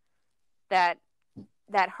biopsies. That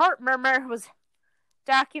heart murmur was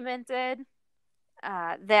documented.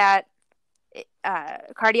 That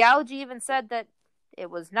cardiology even said that it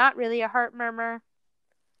was not really a heart murmur.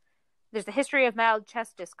 There's a history of mild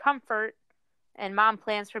chest discomfort, and mom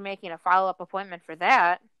plans for making a follow-up appointment for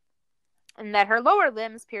that. And that her lower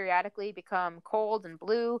limbs periodically become cold and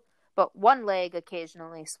blue, but one leg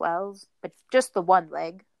occasionally swells, but just the one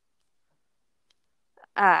leg.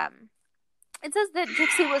 It says that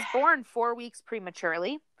Gypsy was born 4 weeks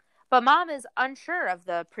prematurely, but mom is unsure of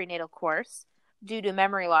the prenatal course due to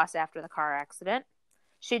memory loss after the car accident.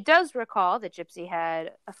 She does recall that Gypsy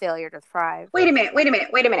had a failure to thrive. Wait a minute.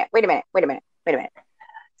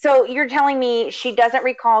 So you're telling me she doesn't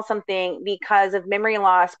recall something because of memory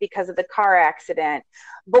loss because of the car accident,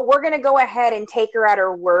 but we're going to go ahead and take her at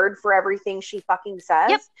her word for everything she fucking says?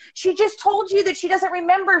 Yep. She just told you that she doesn't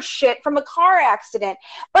remember shit from a car accident.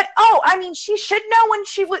 But, she should know when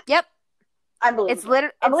she was... Yep. Unbelievable. It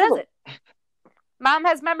says it. Mom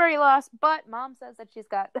has memory loss, but mom says that she's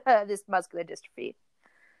got this muscular dystrophy.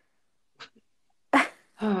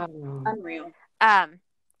 Unreal.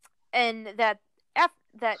 And that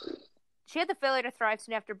she had the failure to thrive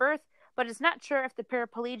soon after birth, but is not sure if the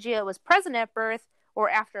paraplegia was present at birth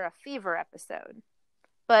or after a fever episode.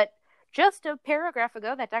 But just a paragraph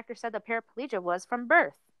ago, that doctor said the paraplegia was from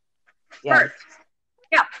birth. Yeah. Birth.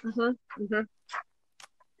 Yeah. Mm-hmm. Mm-hmm.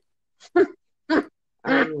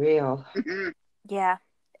 Unreal. Yeah.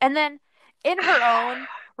 And then in her own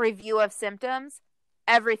review of symptoms,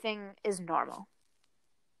 everything is normal.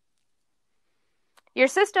 Your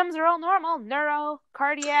systems are all normal. Neuro,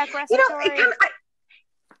 cardiac, respiratory. Have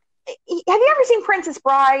you ever seen Princess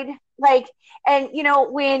Bride? When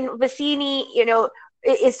Vicini,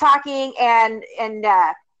 is talking and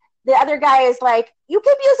the other guy is like, you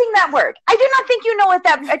keep using that word. I do not think you know what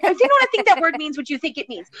that, I do not think that word means what you think it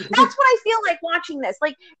means. That's what I feel like watching this.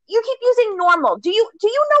 You keep using normal. Do you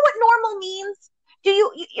know what normal means?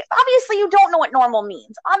 Obviously you don't know what normal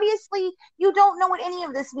means. Obviously you don't know what any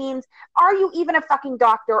of this means. Are you even a fucking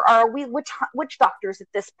doctor? Or are we witch doctors at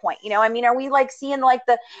this point? Are we seeing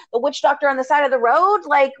the witch doctor on the side of the road?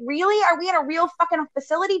 Really? Are we in a real fucking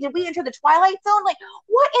facility? Did we enter the Twilight Zone?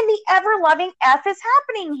 What in the ever-loving F is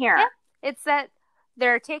happening here? Yeah. It's that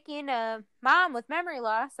they're taking a mom with memory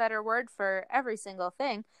loss at her word for every single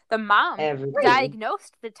thing. The mom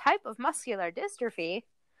diagnosed the type of muscular dystrophy.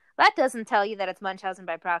 That doesn't tell you that it's Munchausen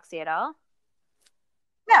by proxy at all.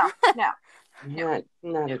 No.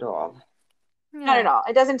 Not at all. Not at all.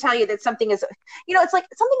 It doesn't tell you that something is, it's like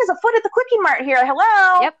something is afoot at the Quickie Mart here.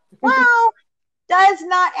 Hello? Yep. Well, does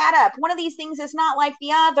not add up. One of these things is not like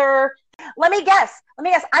the other. Let me guess.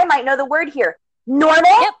 I might know the word here. Normal?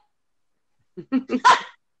 Yep. Ding,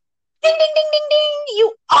 ding, ding, ding, ding.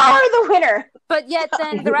 You are the winner. But yet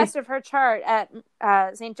then the rest of her chart at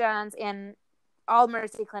St. John's and all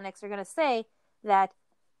Mercy clinics are going to say that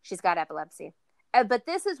she's got epilepsy. But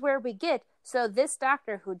this is where we get, so this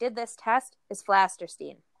doctor who did this test is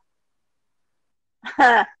Flasterstein.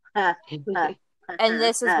 And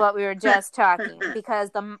this is what we were just talking, because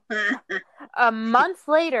a month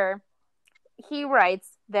later, he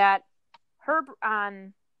writes that her,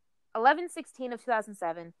 on 11/16 of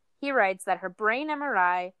 2007, he writes that her brain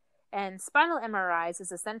MRI and spinal MRIs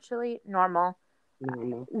is essentially normal.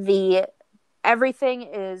 Everything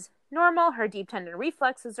is normal. Her deep tendon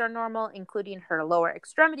reflexes are normal, including her lower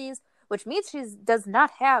extremities, which means she's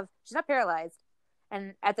not paralyzed.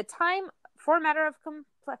 And at the time, for a matter of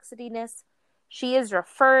complexityness, she is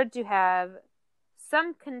referred to have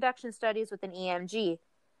some conduction studies with an EMG.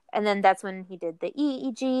 And then that's when he did the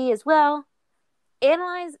EEG as well.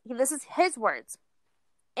 This is his words.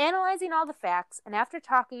 Analyzing all the facts, and after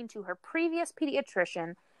talking to her previous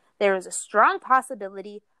pediatrician, there is a strong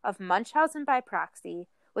possibility of Munchausen by proxy,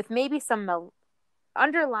 with maybe some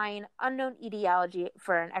underlying unknown etiology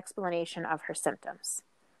for an explanation of her symptoms.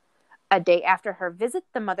 A day after her visit,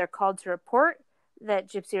 the mother called to report that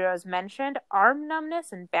Gypsy Rose mentioned arm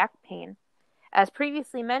numbness and back pain. As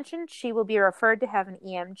previously mentioned, she will be referred to have an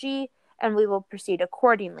EMG, and we will proceed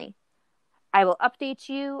accordingly. I will update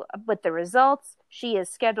you with the results. She is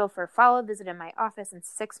scheduled for a follow-up visit in my office in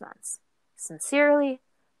 6 months. Sincerely,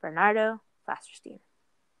 Bernardo Flasterstein.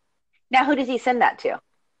 Now, who does he send that to?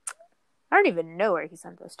 I don't even know where he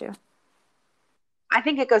sent this to. I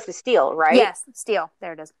think it goes to Steele, right? Yes, Steele.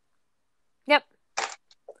 There it is. Yep.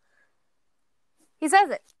 He says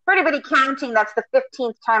it. For anybody counting, that's the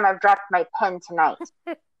 15th time I've dropped my pen tonight.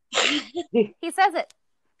 He says it.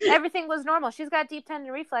 Everything was normal. She's got deep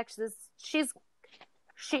tendon reflexes. She's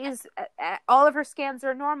all of her scans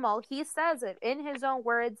are normal. He says it in his own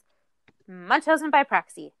words. Munchausen by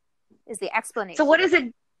proxy is the explanation. So what is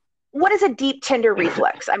a deep tender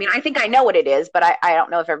reflex? I mean, I think I know what it is, but I don't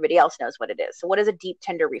know if everybody else knows what it is. So what is a deep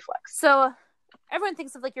tender reflex? So everyone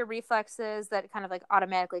thinks of like your reflexes that kind of like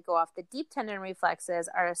automatically go off. The deep tendon reflexes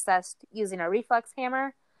are assessed using a reflex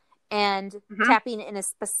hammer and tapping in a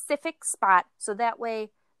specific spot. So that way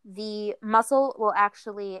the muscle will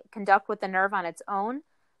actually conduct with the nerve on its own.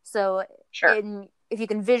 So if you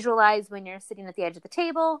can visualize when you're sitting at the edge of the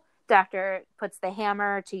table, doctor puts the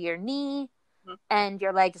hammer to your knee and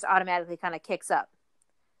your leg just automatically kind of kicks up.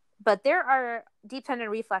 But there are deep tendon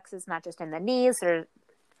reflexes not just in the knees, or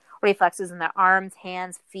reflexes in the arms,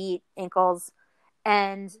 hands, feet, ankles.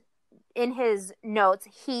 And in his notes,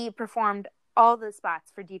 he performed all the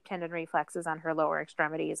spots for deep tendon reflexes on her lower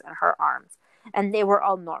extremities and her arms. And they were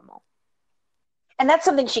all normal. And that's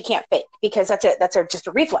something she can't fake, because that's just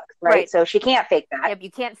a reflex, right? So she can't fake that. Yep,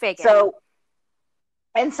 you can't fake it.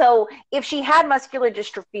 So if she had muscular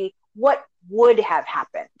dystrophy, what would have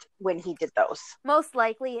happened when he did those? Most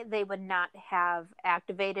likely they would not have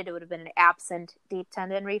activated. It would have been an absent deep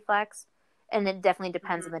tendon reflex. And it definitely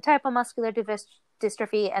depends on the type of muscular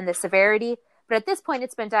dystrophy and the severity. But at this point,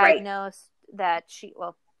 it's been diagnosed that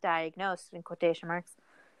diagnosed in quotation marks,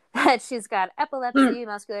 that she's got epilepsy,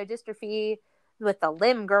 muscular dystrophy with the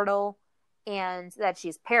limb girdle, and that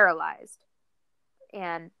she's paralyzed.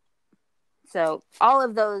 And so all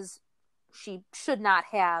of those she should not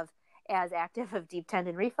have as active of deep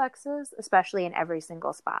tendon reflexes, especially in every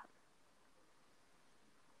single spot.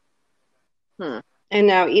 And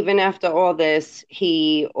now, even after all this,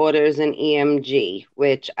 he orders an EMG,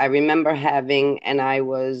 which I remember having, and I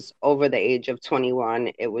was over the age of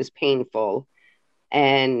 21. It was painful.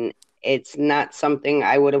 And it's not something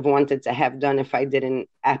I would have wanted to have done if I didn't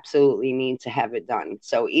absolutely need to have it done.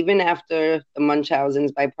 So even after the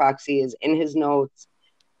Munchausen's by proxy is in his notes,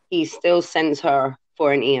 he still sends her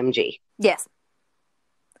for an EMG. Yes.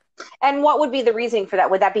 And what would be the reasoning for that?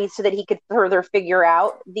 Would that be so that he could further figure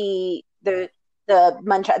out that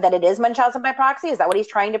it is Munchausen by proxy? Is that what he's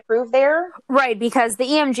trying to prove there? Right, because the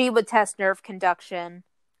EMG would test nerve conduction.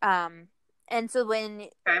 And so when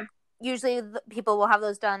usually people will have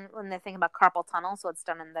those done when they think about carpal tunnel, so it's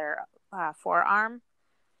done in their forearm.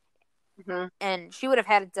 And she would have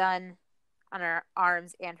had it done on her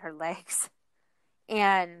arms and her legs.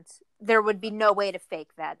 And there would be no way to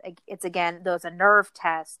fake that. It's, again, those a nerve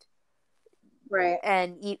test. Right.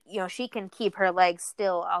 And, she can keep her legs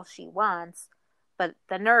still all she wants, but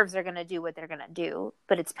the nerves are going to do what they're going to do.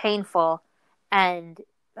 But it's painful. and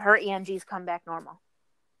her EMGs come back normal.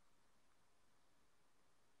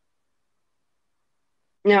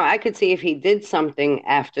 Now, I could see if he did something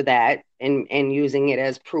after that and using it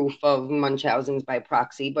as proof of Munchausen's by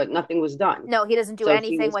proxy, but nothing was done. No, he doesn't do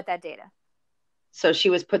anything with that data. So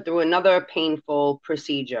she was put through another painful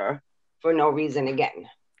procedure for no reason again.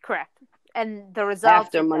 Correct. And the results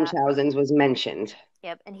after Munchausen's was mentioned.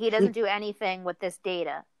 Yep, and he doesn't do anything with this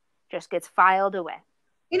data. Just gets filed away.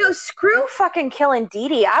 You know, screw fucking killing Dee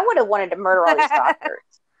Dee. I would have wanted to murder all these doctors.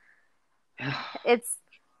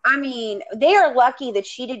 I mean, they are lucky that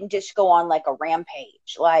she didn't just go on like a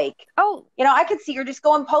rampage. Like, I could see her just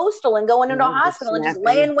going postal and going into a hospital and just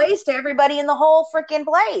laying waste to everybody in the whole freaking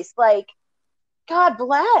place. Like, God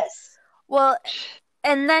bless. Well,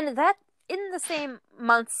 and then that in the same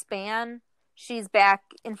month span, she's back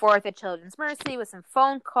and forth at Children's Mercy with some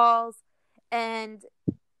phone calls, and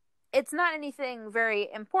it's not anything very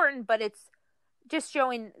important, but it's just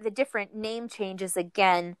showing the different name changes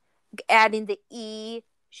again, adding the E.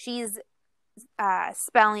 She's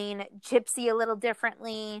spelling Gypsy a little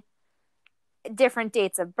differently, different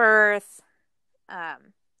dates of birth.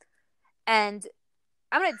 And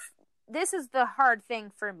this is the hard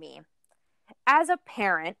thing for me. As a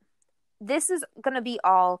parent, this is going to be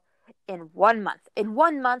all in 1 month. In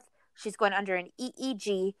 1 month, she's going under an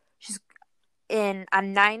EEG. She's on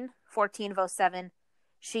 9/14 of 07.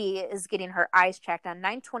 She is getting her eyes checked on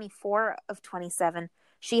 9/24 of 27.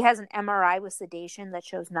 She has an MRI with sedation that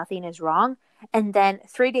shows nothing is wrong. And then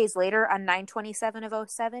 3 days later on 9/27 of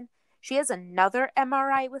 07, she has another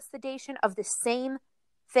MRI with sedation of the same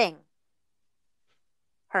thing.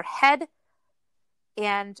 Her head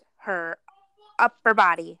and her upper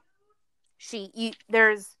body.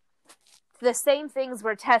 There's the same things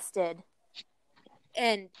were tested,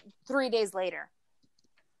 and 3 days later.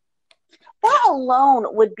 That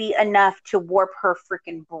alone would be enough to warp her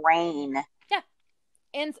freaking brain. Yeah.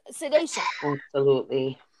 And sedation.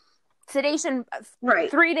 Absolutely. Sedation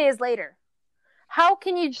 3 days later. How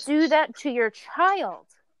can you do that to your child?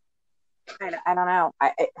 I don't know.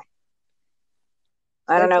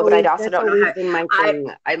 I don't know, but I also don't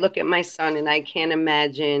know. I look at my son and I can't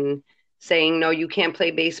imagine saying, no, you can't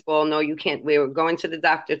play baseball. No, you can't. We're going to the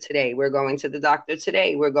doctor today. We're going to the doctor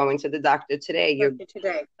today. We're going to the doctor today.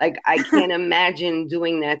 Like, I can't imagine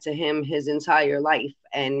doing that to him his entire life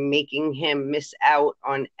and making him miss out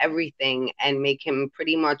on everything and make him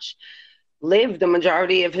pretty much live the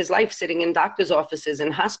majority of his life sitting in doctor's offices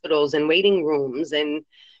and hospitals and waiting rooms and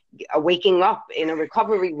waking up in a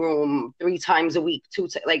recovery room 3 times a week.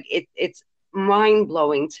 It's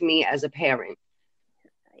mind-blowing to me as a parent.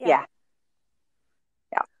 Yeah.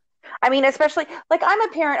 I mean, especially, like, I'm a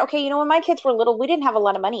parent. Okay, when my kids were little, we didn't have a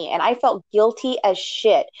lot of money, and I felt guilty as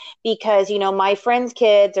shit because, my friends'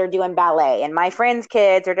 kids are doing ballet, and my friends'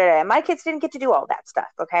 kids are, and my kids didn't get to do all that stuff,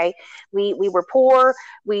 okay? We were poor.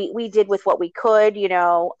 We did with what we could,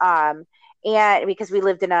 and because we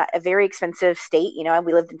lived in a very expensive state, and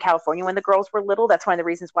we lived in California when the girls were little. That's one of the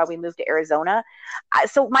reasons why we moved to Arizona.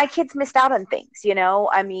 So my kids missed out on things,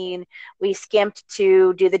 I mean, we skimped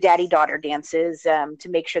to do the daddy-daughter dances to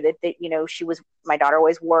make sure that my daughter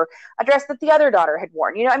always wore a dress that the other daughter had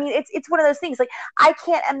worn. I mean, it's one of those things. Like, I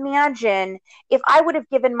can't imagine if I would have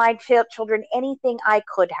given my children anything I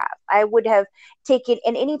could have. I would have taken,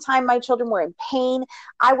 and any time my children were in pain,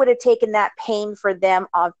 I would have taken that pain for them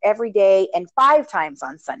every day and 5 times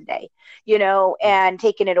on Sunday, and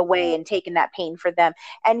taken it away and taken that pain for them.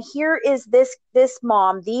 And here is this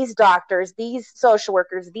mom, these doctors, these social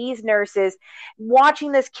workers, these nurses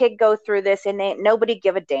watching this kid go through this, and ain't nobody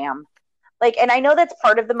give a damn. Like, and I know that's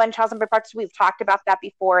part of the Munchausen by proxy. We've talked about that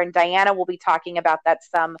before, and Diana will be talking about that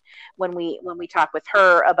some when we talk with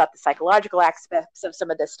her about the psychological aspects of some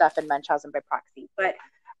of this stuff in Munchausen by proxy. But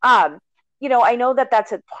I know that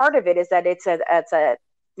that's a part of it, is that it's a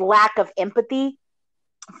lack of empathy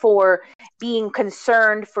for being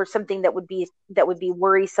concerned for something that would be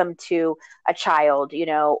worrisome to a child,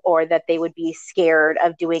 or that they would be scared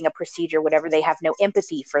of doing a procedure, whatever. They have no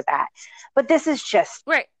empathy for that. But this is just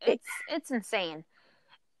right. It's insane.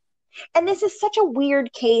 And this is such a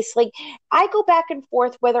weird case. Like, I go back and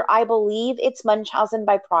forth whether I believe it's Munchausen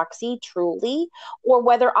by proxy truly, or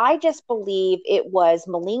whether I just believe it was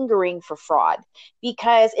malingering for fraud.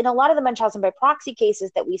 Because in a lot of the Munchausen by proxy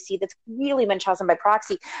cases that we see that's really Munchausen by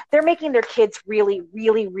proxy, they're making their kids really,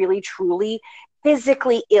 really, really, truly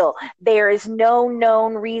physically ill. There is no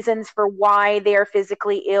known reasons for why they're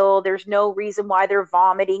physically ill. There's no reason why they're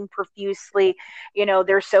vomiting profusely.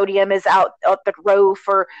 Their sodium is out the roof,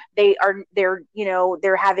 or they're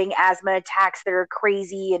having asthma attacks that are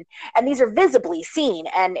crazy, and these are visibly seen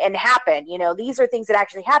and happen. These are things that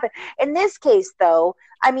actually happen. In this case, though,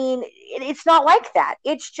 I mean, it's not like that.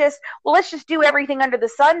 It's just, well, let's just do everything under the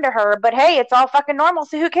sun to her. But hey, it's all fucking normal,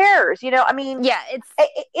 so who cares? I mean, yeah,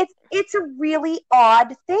 it's a really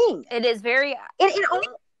odd thing. It is very. Go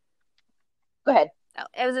ahead.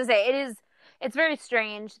 I was gonna say it's very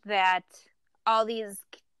strange that all these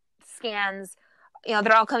scans,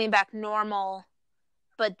 they're all coming back normal,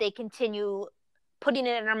 but they continue putting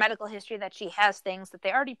it in her medical history that she has things that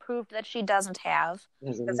they already proved that she doesn't have.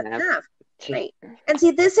 Right. And see,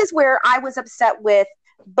 this is where I was upset with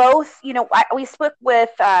both. We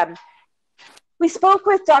spoke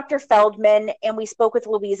with Dr. Feldman, and we spoke with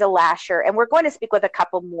Louisa Lasher, and we're going to speak with a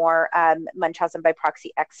couple more Munchausen by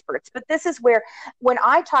proxy experts. But this is where, when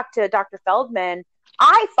I talked to Dr. Feldman,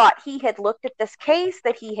 I thought he had looked at this case,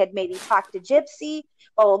 that he had maybe talked to Gypsy,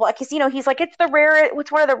 blah, blah, blah. Because, he's like, it's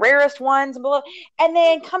one of the rarest ones, blah, blah. And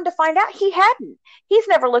then come to find out he hadn't. He's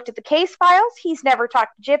never looked at the case files. He's never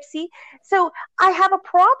talked to Gypsy. So I have a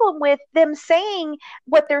problem with them saying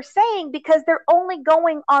what they're saying, because they're only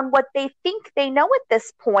going on what they think they know at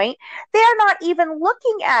this point. They're not even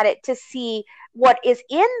looking at it to see what is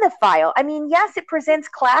in the file. I mean, yes, it presents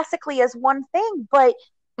classically as one thing, but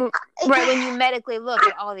right, when you medically look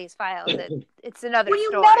at all these files, it's another when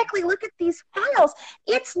story. You medically look at these files,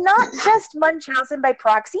 it's not just Munchausen by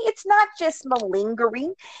proxy. It's not just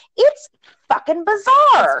malingering. It's fucking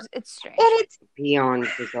bizarre. It's strange. And it's beyond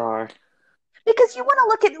bizarre. Because you want to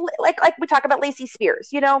look at, like we talk about Lacey Spears,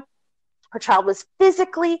 her child was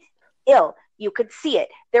physically ill. You could see it.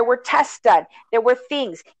 There were tests done. There were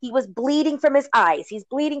things. He was bleeding from his eyes. He's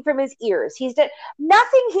bleeding from his ears. He's done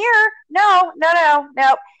nothing here. No.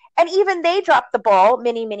 And even they dropped the ball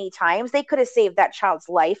many, many times. They could have saved that child's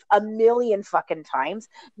life a million fucking times.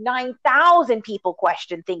 9,000 people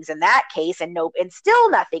questioned things in that case, and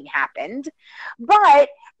still nothing happened. But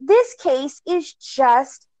this case is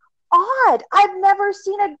just odd. I've never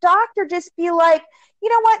seen a doctor just be like, you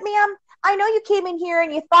know what, ma'am? I know you came in here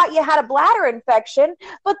and you thought you had a bladder infection,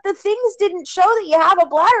 but the things didn't show that you have a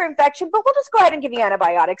bladder infection, but we'll just go ahead and give you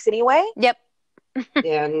antibiotics anyway. Yep.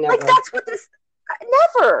 Yeah, never. Like, that's what this...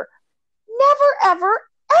 Never, ever,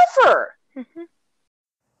 ever.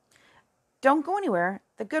 Don't go anywhere.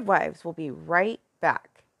 The Good Wives will be right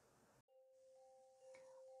back.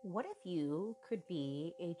 What if you could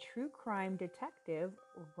be a true crime detective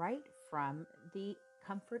right from the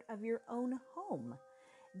comfort of your own home?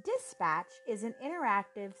 Dispatch is an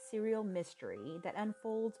interactive serial mystery that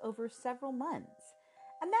unfolds over several months.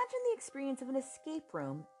 Imagine the experience of an escape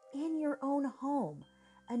room in your own home,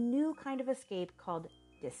 a new kind of escape called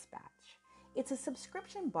Dispatch. It's a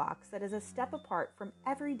subscription box that is a step apart from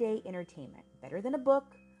everyday entertainment, better than a book,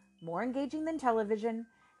 more engaging than television.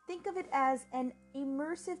 Think of it as an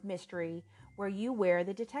immersive mystery where you wear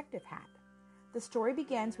the detective hat. The story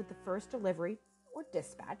begins with the first delivery, or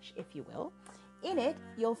dispatch, if you will. In it,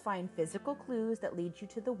 you'll find physical clues that lead you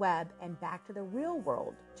to the web and back to the real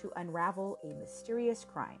world to unravel a mysterious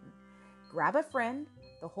crime. Grab a friend,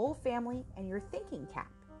 the whole family, and your thinking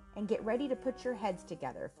cap, and get ready to put your heads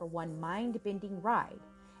together for one mind-bending ride,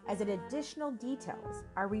 as additional details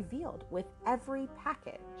are revealed with every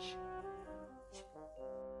package.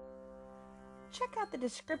 Check out the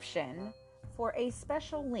description for a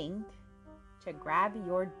special link to grab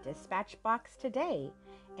your dispatch box today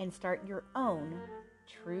and start your own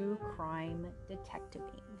true crime detectiving.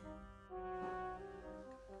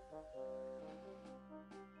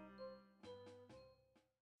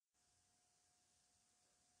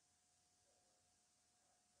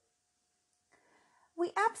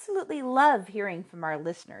 We absolutely love hearing from our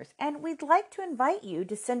listeners, and we'd like to invite you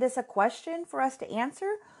to send us a question for us to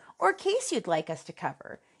answer or a case you'd like us to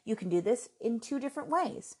cover. You can do this in two different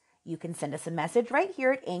ways. You can send us a message right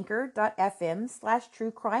here at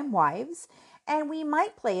anchor.fm/truecrimewives, and we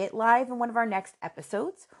might play it live in one of our next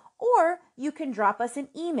episodes, or you can drop us an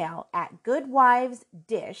email at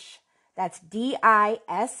goodwivesdish, that's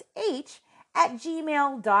DISH,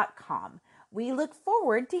 @gmail.com. We look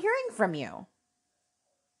forward to hearing from you.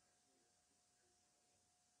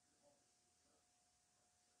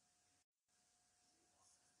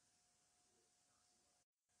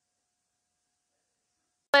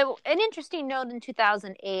 But an interesting note in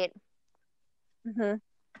 2008. Mm-hmm. And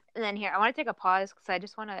then here, I want to take a pause because I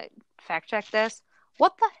just want to fact check this.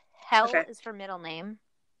 What the hell is her middle name?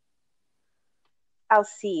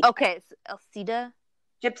 Alcide. Okay, it's Alcida.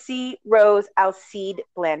 Gypsy Rose Alcide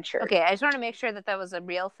Blanchard. Okay, I just want to make sure that that was a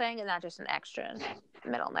real thing and not just an extra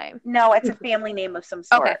middle name. No, it's a family name of some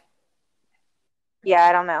sort. Okay. Yeah,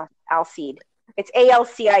 I don't know. Alcide. It's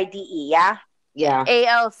Alcide, yeah? Yeah.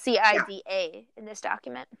 Alcida in this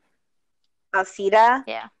document. Alcida?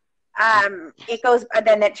 Yeah. It goes,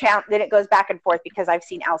 then it goes back and forth because I've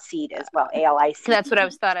seen Alcide as well. ALIC. That's what I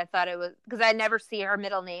thought. I thought it was because I never see her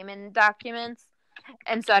middle name in documents,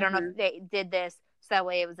 and so I don't know if they did this so that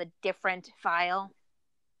way it was a different file.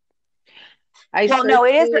 No,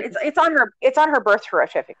 it is. It's on her. It's on her birth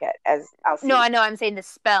certificate as Alcide. No, I know. I'm saying the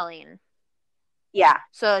spelling. Yeah.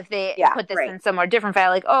 So if they put this right. in somewhere different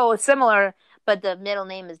file, like it's similar, but the middle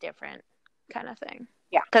name is different, kind of thing.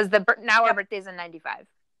 Yeah. Because our birthday's in 95.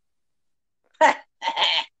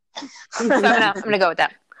 So I'm gonna go with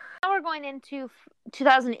that. Now we're going into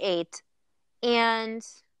 2008, and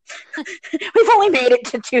we've only made it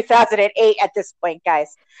to 2008 at this point,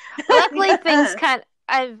 guys. Luckily, things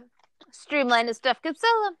I've streamlined and stuff because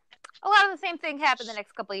a lot of the same thing happened the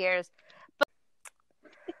next couple of years.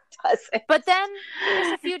 But then,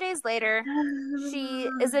 just a few days later, she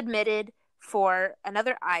is admitted for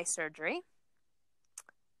another eye surgery,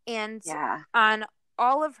 and on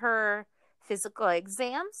all of her physical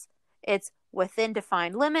exams, it's within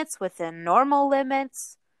defined limits, within normal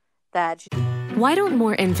limits. Why don't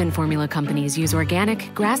more infant formula companies use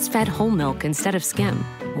organic, grass-fed whole milk instead of skim?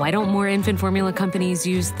 Why don't more infant formula companies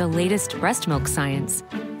use the latest breast milk science?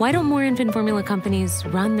 Why don't more infant formula companies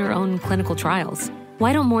run their own clinical trials?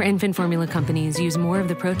 Why don't more infant formula companies use more of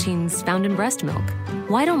the proteins found in breast milk?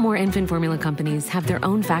 Why don't more infant formula companies have their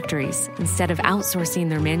own factories instead of outsourcing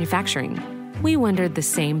their manufacturing? We wondered the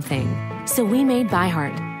same thing. So we made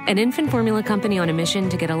ByHeart, an infant formula company on a mission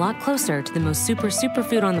to get a lot closer to the most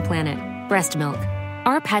superfood on the planet, breast milk.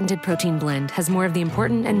 Our patented protein blend has more of the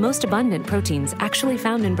important and most abundant proteins actually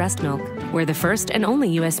found in breast milk. We're the first and only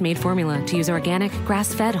U.S.-made formula to use organic,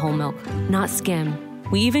 grass-fed whole milk, not skim.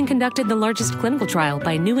 We even conducted the largest clinical trial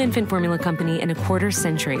by a new infant formula company in a quarter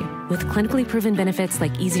century, with clinically proven benefits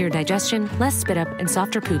like easier digestion, less spit up, and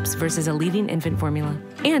softer poops versus a leading infant formula.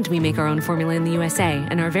 And we make our own formula in the USA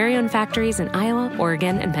and our very own factories in Iowa,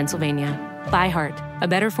 Oregon, and Pennsylvania. ByHeart, a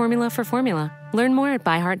better formula for formula. Learn more at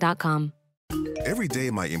byheart.com. Every day,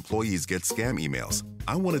 my employees get scam emails.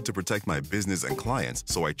 I wanted to protect my business and clients,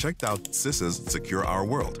 so I checked out CISA's Secure Our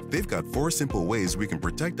World. They've got 4 simple ways we can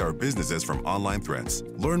protect our businesses from online threats.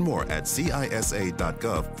 Learn more at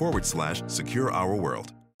cisa.gov/Secure Our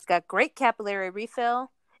World. It's got great capillary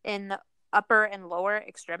refill in the upper and lower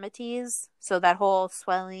extremities, so that whole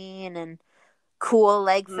swelling and cool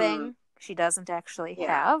leg thing she doesn't actually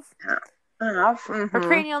have. Her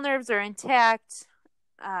cranial nerves are intact.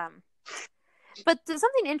 But there's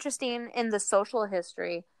something interesting in the social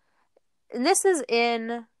history, and this is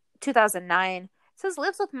in 2009. It says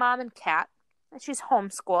lives with mom and cat, and she's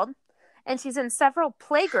homeschooled, and she's in several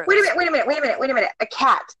playgroups. Wait a minute. A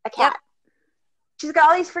cat. Yep. She's got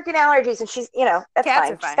all these freaking allergies, and she's, that's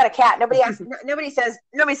fine. She's got a cat. Nobody says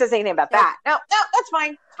anything about that. No, that's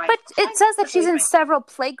fine. But it says that she's in several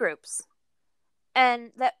playgroups,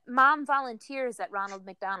 and that mom volunteers at Ronald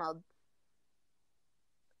McDonald.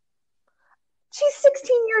 She's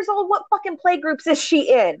 16 years old. What fucking playgroups is she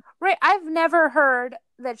in? Right. I've never heard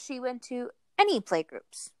that she went to any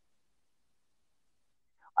playgroups.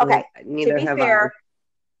 Okay. Neither have I.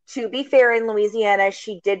 To be fair, in Louisiana,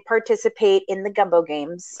 she did participate in the Gumbo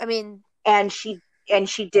Games. I mean, and she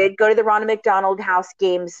did go to the Ronald McDonald House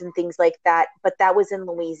Games and things like that, but that was in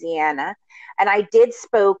Louisiana. And I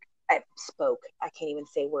can't even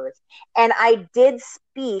say words. And I did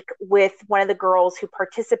speak with one of the girls who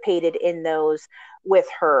participated in those with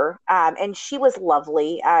her. And she was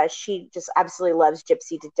lovely. She just absolutely loves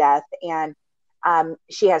Gypsy to death. And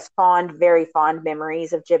she has very fond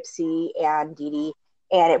memories of Gypsy and Dee Dee.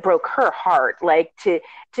 And it broke her heart, like to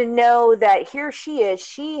know that here she is.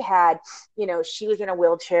 She had, she was in a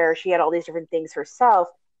wheelchair. She had all these different things herself.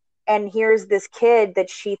 And here's this kid that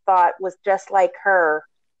she thought was just like her.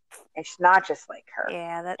 And she's not just like her.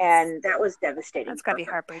 Yeah, that was devastating. That's gotta be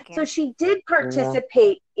heartbreaking. So she did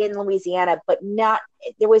participate in Louisiana, but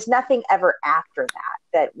there was nothing ever after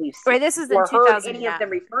that we've seen. Right, this is in or 2009. heard any of them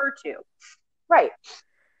refer to. Right.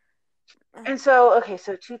 And so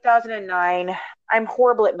 2009. I'm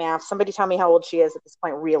horrible at math. Somebody tell me how old she is at this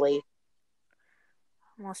point. Really,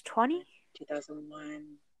 almost 20.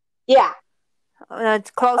 2001. Yeah,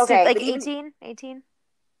 it's close to like 18. 18.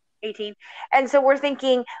 And so we're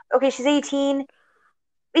thinking, okay, she's 18.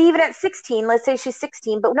 Even at 16, let's say she's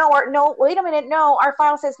 16. But no, wait a minute. No, our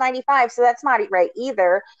file says 95, so that's not right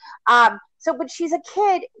either. So, but she's a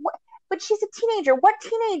kid. But she's a teenager. What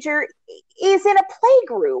teenager is in a play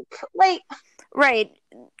group? Like, right.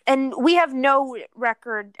 And we have no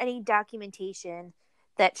record, any documentation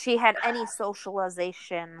that she had any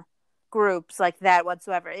socialization groups like that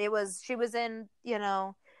whatsoever. She was in,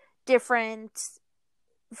 different,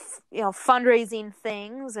 fundraising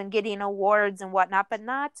things and getting awards and whatnot, but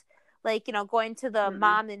not like, going to the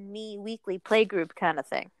Mom and Me weekly play group kind of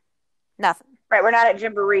thing. Nothing. Right. We're not at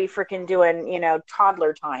Gymboree freaking doing,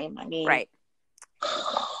 toddler time. I mean, right.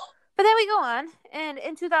 But then we go on, and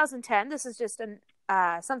in 2010, this is just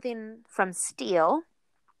something from Steel,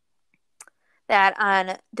 that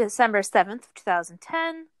on December 7th,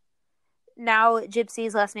 2010, now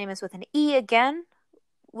Gypsy's last name is with an E again,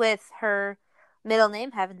 with her middle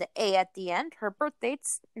name having the A at the end. Her birth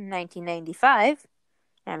date's 1995.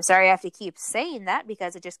 And I'm sorry I have to keep saying that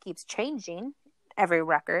because it just keeps changing every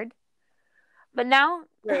record. But now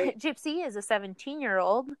Gypsy is a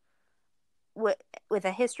 17-year-old with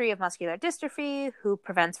a history of muscular dystrophy who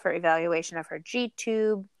prevents for evaluation of her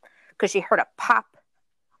G-tube because she heard a pop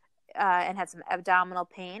and had some abdominal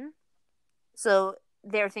pain. So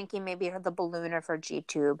they're thinking maybe the balloon of her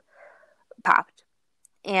G-tube popped.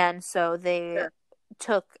 And so they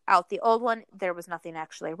took out the old one. There was nothing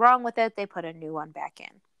actually wrong with it. They put a new one back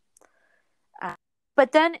in.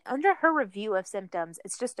 But then under her review of symptoms,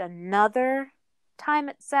 it's just another time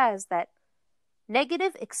it says that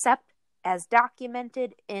negative except as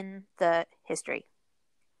documented in the history.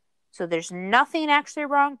 So there's nothing actually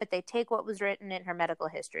wrong, but they take what was written in her medical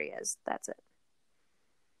history as that's it.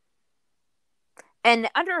 And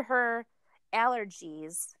under her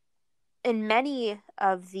allergies, in many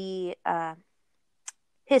of the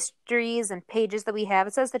histories and pages that we have,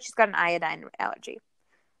 it says that she's got an iodine allergy,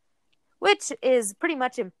 which is pretty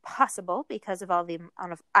much impossible because of all the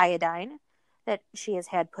amount of iodine that she has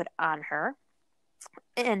had put on her.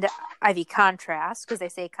 And IV contrast, because they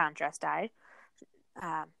say contrast dye.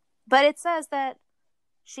 But it says that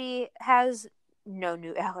she has no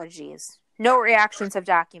new allergies. No reactions have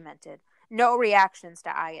documented. No reactions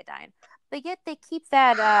to iodine. But yet they keep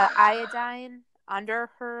that iodine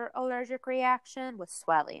under her allergic reaction with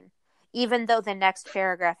swelling. Even though the next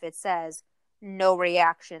paragraph it says no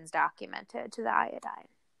reactions documented to the iodine.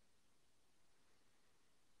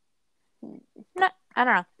 I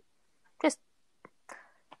don't know.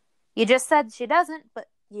 You just said she doesn't, but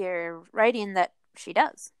you're writing that she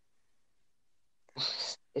does.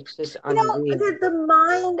 It's just unbelievable. The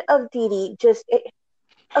mind of Dee Dee just...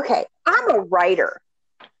 okay, I'm a writer.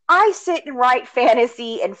 I sit and write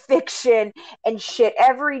fantasy and fiction and shit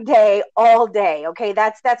every day, all day. Okay,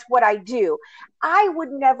 that's what I do. I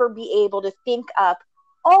would never be able to think up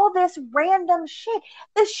all this random shit,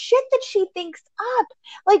 the shit that she thinks up.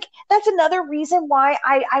 Like, that's another reason why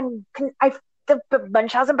the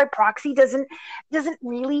Munchausen by proxy doesn't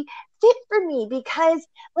really fit for me, because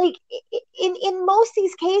like in most of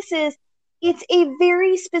these cases, it's a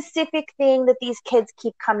very specific thing that these kids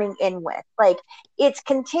keep coming in with. Like, it's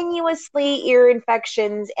continuously ear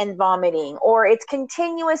infections and vomiting, or it's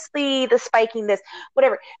continuously the spiking this,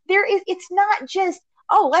 whatever. It's not just,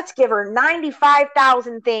 oh, let's give her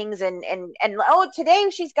 95,000 things and oh, today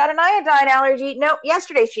she's got an iodine allergy. No,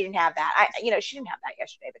 yesterday she didn't have that. She didn't have that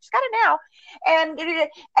yesterday, but she's got it now. And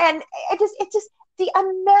it just the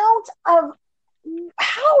amount of,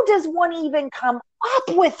 how does one even come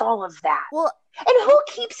up with all of that? Well, and who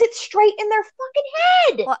keeps it straight in their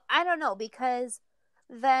fucking head? Well, I don't know, because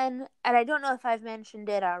then, and I don't know if I've mentioned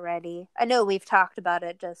it already. I know we've talked about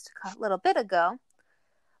it just a little bit ago,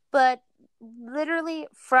 but literally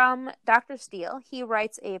from Dr. Steele, he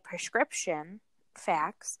writes a prescription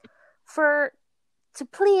fax to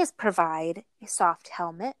please provide a soft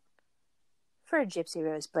helmet for Gypsy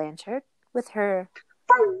Rose Blanchard with her...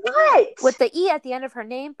 For what? With the E at the end of her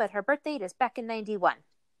name, but her birth date is back in 91.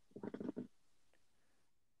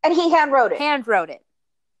 And he hand wrote it? Hand wrote it.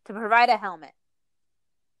 To provide a helmet.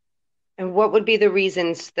 And what would be the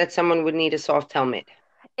reasons that someone would need a soft helmet?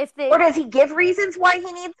 Or does he give reasons why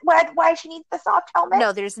she needs the soft helmet?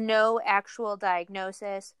 No, there's no actual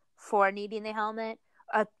diagnosis for needing the helmet.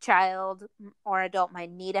 A child or adult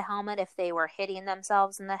might need a helmet if they were hitting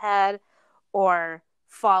themselves in the head, or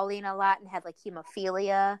falling a lot and had like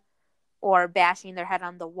hemophilia, or bashing their head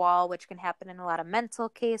on the wall, which can happen in a lot of mental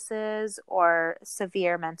cases, or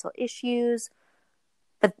severe mental issues.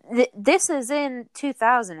 But this is in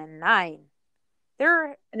 2009.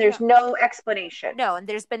 There's no explanation. No, and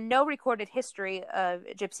there's been no recorded history of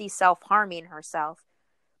Gypsy self-harming herself.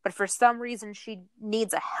 But for some reason, she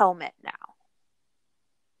needs a helmet now.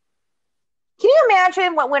 Can you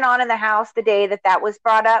imagine what went on in the house the day that was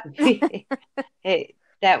brought up? Hey,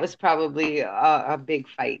 that was probably a big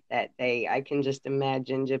fight that day. I can just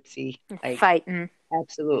imagine Gypsy fighting.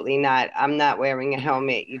 Absolutely not. I'm not wearing a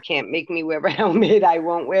helmet. You can't make me wear a helmet. I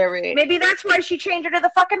won't wear it. Maybe that's why she changed her to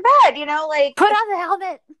the fucking bed, Put on the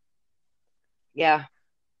helmet. Yeah.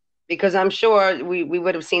 Because I'm sure we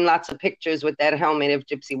would have seen lots of pictures with that helmet if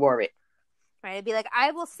Gypsy wore it. Right. It'd be like,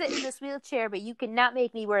 I will sit in this wheelchair, but you cannot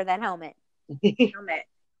make me wear that helmet. Helmet.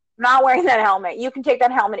 Not wearing that helmet. You can take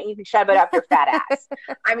that helmet and you can shove it up your fat ass.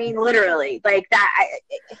 I mean, literally, like that.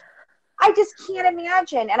 I just can't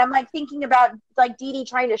imagine. And I'm like thinking about like Dee Dee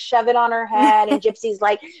trying to shove it on her head and Gypsy's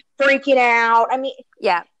like freaking out. I mean,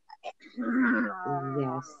 yeah.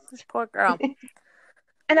 Yes. This poor girl.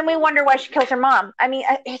 And then we wonder why she kills her mom. I mean,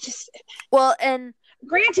 it just. Well, and.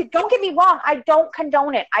 Granted, don't get me wrong. I don't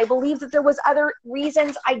condone it. I believe that there was other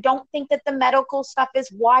reasons. I don't think that the medical stuff is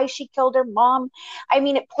why she killed her mom. I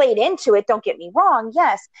mean, it played into it. Don't get me wrong.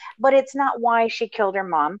 Yes, but it's not why she killed her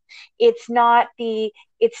mom. It's not the,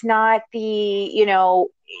 it's not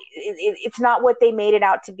what they made it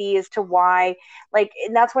out to be as to why, like,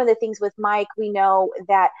 and that's one of the things with Mike, we know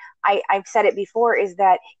that I've said it before, is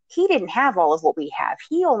that he didn't have all of what we have.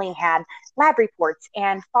 He only had lab reports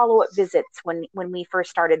and follow-up visits when we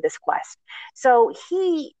first started this quest. So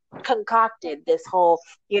he concocted this whole,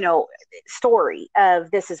 story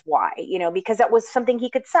of this is why, because that was something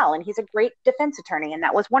he could sell, and he's a great defense attorney, and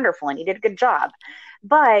that was wonderful, and he did a good job.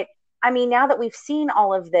 But I mean, now that we've seen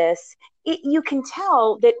all of this, you can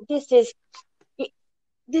tell that this is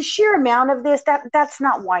the sheer amount of this. That's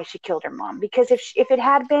not why she killed her mom. Because if it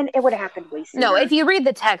had been, it would have happened way sooner. No, if you read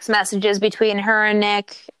the text messages between her and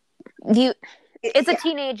Nick, it's a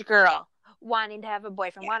teenage girl wanting to have a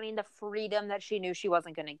boyfriend, wanting the freedom that she knew she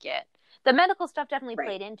wasn't going to get. The medical stuff definitely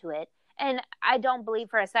played into it. And I don't believe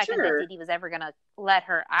for a second that Dee Dee was ever going to let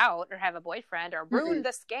her out or have a boyfriend or ruin the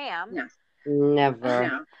scam. No. Never.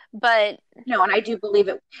 No. But no, and I do believe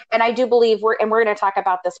it. And I do believe we're going to talk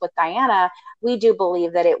about this with Diana. We do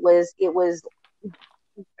believe that it was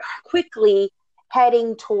quickly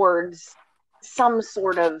heading towards some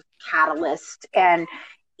sort of catalyst, and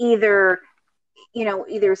either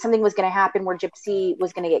something was going to happen where Gypsy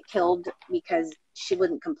was going to get killed because she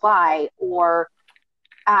wouldn't comply, or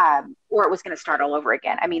it was going to start all over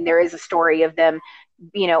again. I mean, there is a story of them,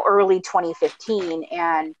 early 2015,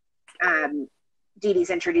 and Dee Dee's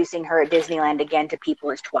introducing her at Disneyland again to people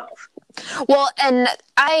as 12. Well, and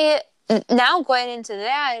now going into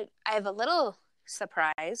that, I have a little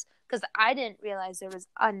surprise because I didn't realize there was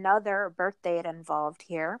another birth date involved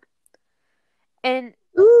here. And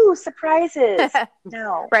ooh, surprises!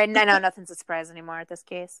 No, right? No, nothing's a surprise anymore at this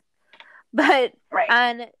case. But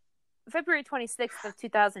on February 26th of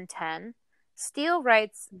 2010, Steele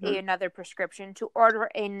writes another prescription to order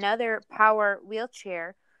another power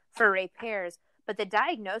wheelchair for repairs, but the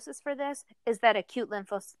diagnosis for this is that acute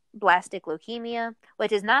lymphoblastic leukemia,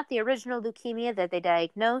 which is not the original leukemia that they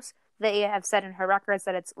diagnose. They have said in her records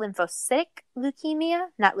that it's lymphocytic leukemia,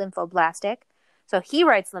 not lymphoblastic. So he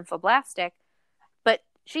writes lymphoblastic, but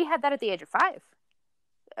she had that at the age of 5,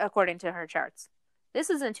 according to her charts. This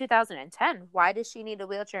is in 2010. Why does she need a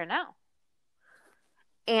wheelchair now?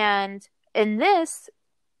 And in this,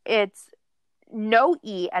 it's no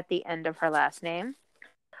E at the end of her last name.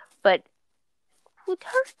 But her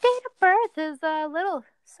date of birth is a little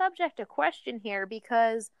subject to question here,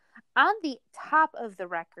 because on the top of the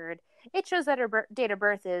record, it shows that her date of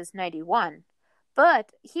birth is 91.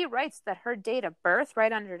 But he writes that her date of birth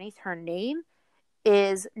right underneath her name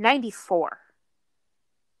is 94.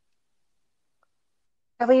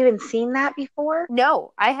 Have we even seen that before?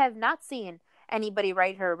 No, I have not seen anybody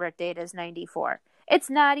write her birth date as 94. It's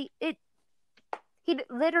not... He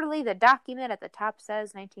literally, the document at the top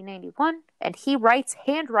says 1991, and he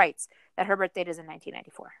hand writes that her birth date is in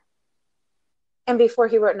 1994. And before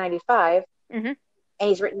he wrote 95, and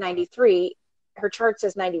he's written 93, her chart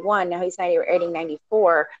says 91, now he's writing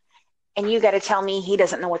 94, and you got to tell me he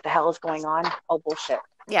doesn't know what the hell is going on? Oh, bullshit.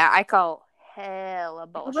 Yeah, I call hella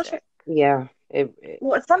bullshit. Yeah.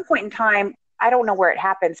 Well, at some point in time, I don't know where it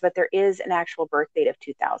happens, but there is an actual birth date of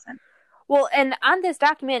 2000. Well, and on this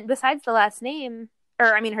document, besides the last name,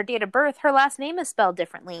 her date of birth, her last name is spelled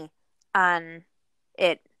differently on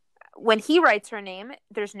it. When he writes her name,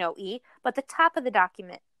 there's no E, but the top of the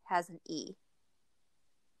document has an E.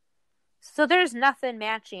 So there's nothing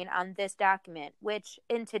matching on this document, which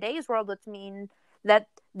in today's world would mean that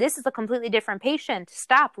this is a completely different patient.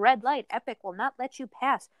 Stop, red light, Epic will not let you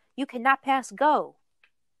pass. You cannot pass, go.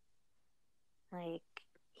 Like,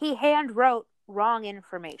 he hand wrote wrong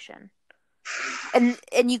information.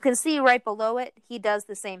 And you can see right below it, he does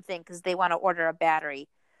the same thing because they want to order a battery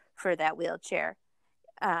for that wheelchair.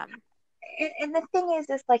 And the thing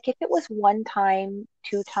is like, if it was 1 time,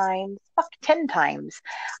 2 times, fuck, 10 times,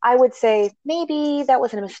 I would say maybe that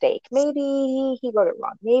wasn't a mistake. Maybe he wrote it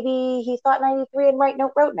wrong. Maybe he thought 93 and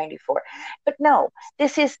wrote 94. But no,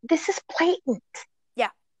 this is blatant. Yeah.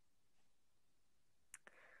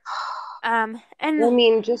 And I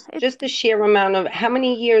mean, just the sheer amount of, how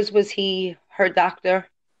many years was he her doctor?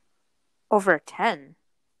 Over 10.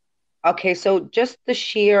 Okay, so just the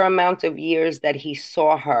sheer amount of years that he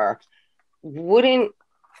saw her, wouldn't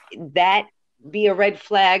that be a red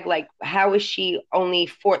flag? Like, how is she only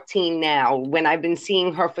 14 now when I've been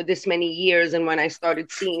seeing her for this many years, and when I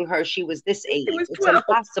started seeing her she was this age? It's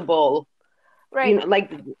impossible. Right. You know,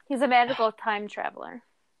 like, he's a magical time traveler.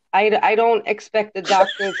 I don't expect the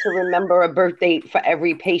doctor to remember a birth date for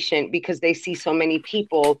every patient because they see so many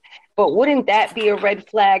people. But wouldn't that be a red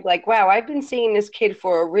flag? Like, wow, I've been seeing this kid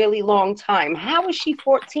for a really long time. How is she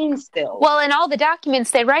 14 still? Well, in all the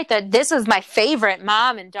documents, they write that this is my favorite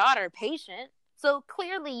mom and daughter patient. So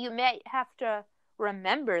clearly you may have to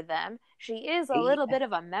remember them. She is a little bit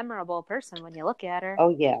of a memorable person when you look at her. Oh,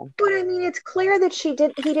 yeah. But I mean, it's clear that he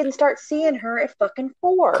didn't start seeing her at fucking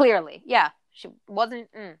 4. Clearly, yeah. She wasn't.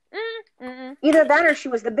 Either that or she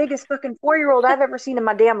was the biggest fucking 4-year-old I've ever seen in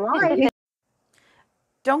my damn life.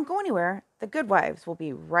 Don't go anywhere. The Good Wives will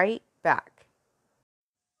be right back.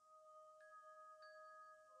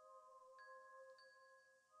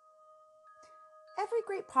 Every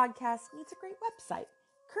great podcast needs a great website.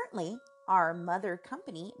 Currently, our mother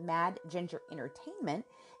company, Mad Ginger Entertainment,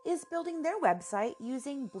 is building their website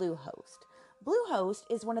using Bluehost. Bluehost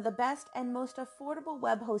is one of the best and most affordable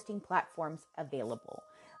web hosting platforms available.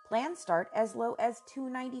 Plans start as low as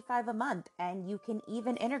 $2.95 a month, and you can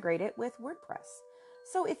even integrate it with WordPress.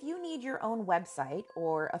 So if you need your own website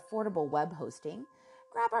or affordable web hosting,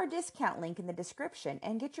 grab our discount link in the description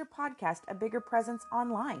and get your podcast a bigger presence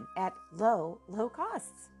online at low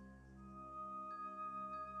costs.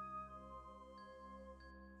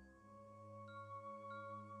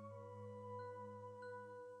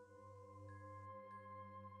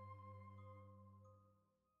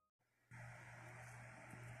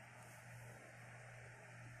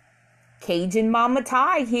 Cajun Mama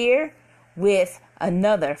Ty here with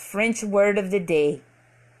another French word of the day.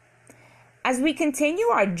 As we continue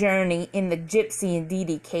our journey in the Gypsy and Dee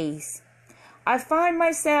Dee case, I find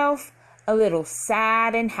myself a little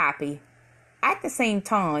sad and happy at the same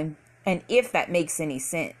time, and if that makes any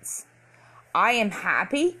sense. I am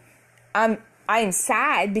happy. I am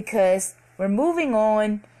sad because we're moving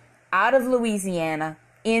on out of Louisiana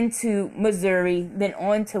into Missouri, then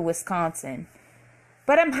on to Wisconsin.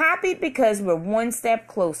 But I'm happy because we're one step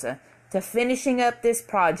closer to finishing up this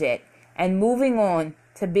project and moving on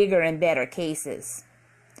to bigger and better cases.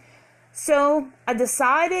 So I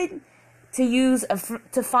decided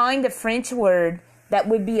to find a French word that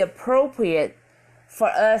would be appropriate for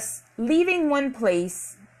us leaving one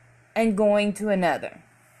place and going to another.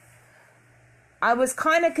 I was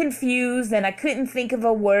kind of confused and I couldn't think of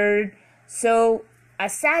a word, so I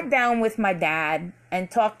sat down with my dad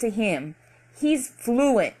and talked to him. He's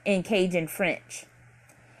fluent in Cajun French.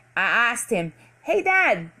 I asked him, "Hey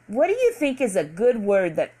Dad, what do you think is a good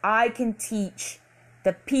word that I can teach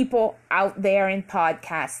the people out there in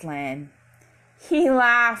podcast land?" He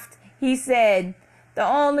laughed. He said, "The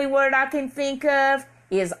only word I can think of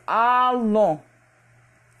is allons."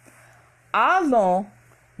 Allons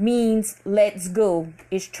means let's go.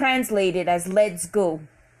 It's translated as let's go.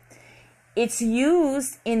 It's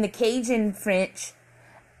used in the Cajun French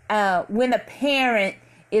when a parent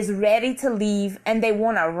is ready to leave and they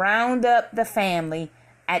want to round up the family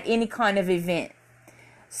at any kind of event.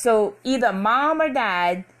 So either mom or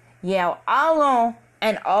dad yell allons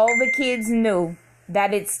and all the kids know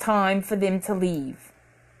that it's time for them to leave.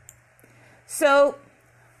 So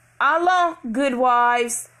allons, good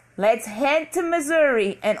wives, let's head to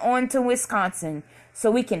Missouri and on to Wisconsin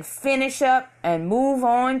so we can finish up and move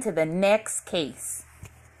on to the next case.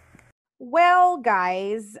 Well,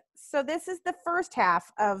 guys, so this is the first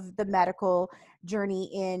half of the medical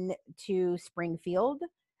journey into Springfield.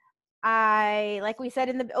 Like we said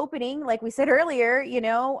in the opening, like we said earlier,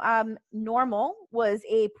 normal was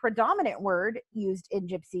a predominant word used in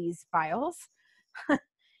Gypsy's files.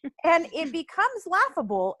 And it becomes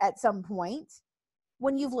laughable at some point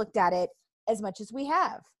when you've looked at it as much as we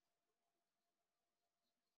have.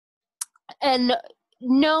 And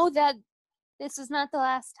know that this is not the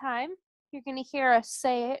last time you're going to hear us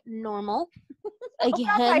say normal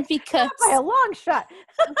again because not by a long shot.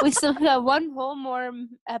 we still got one whole more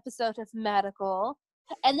episode of medical.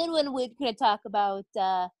 And then when we're going to talk about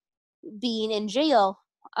being in jail,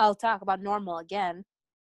 I'll talk about normal again,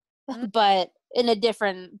 but in a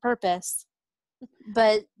different purpose.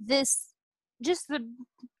 But this, just the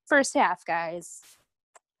first half, guys.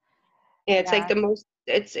 Yeah, it's like the most.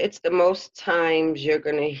 It's the most times you're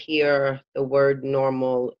gonna hear the word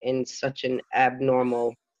normal in such an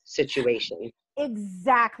abnormal situation.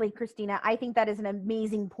 Exactly, Christina. I think that is an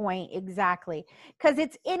amazing point. Exactly, because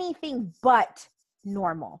it's anything but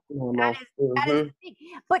normal. Normal. That is the thing.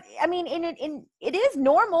 But I mean, it is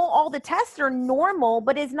normal. All the tests are normal,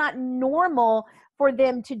 but it's not normal for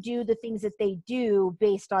them to do the things that they do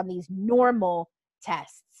based on these normal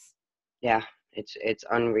tests. Yeah, it's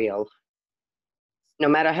unreal. No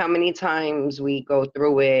matter how many times we go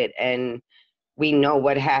through it and we know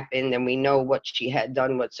what happened and we know what she had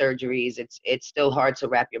done with surgeries, it's still hard to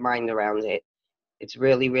wrap your mind around it. It's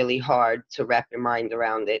really, really hard to wrap your mind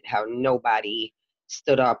around it, how nobody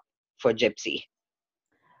stood up for Gypsy.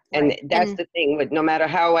 And that's the thing, but no matter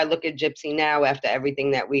how I look at Gypsy now, after everything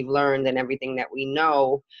that we've learned and everything that we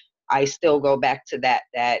know, I still go back to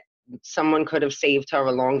that someone could have saved her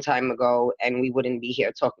a long time ago and we wouldn't be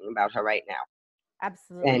here talking about her right now.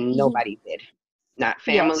 Absolutely. And nobody did. Not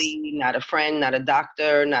family, not a friend, not a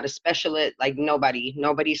doctor, not a specialist, like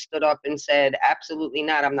nobody stood up and said, absolutely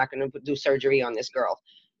not, I'm not going to do surgery on this girl.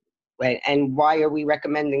 Right? And why are we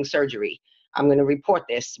recommending surgery? I'm going to report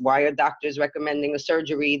this. Why are doctors recommending a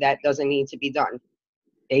surgery that doesn't need to be done?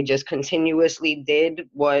 They just continuously did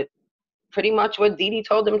pretty much what Dee Dee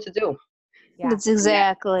told them to do. Yeah. That's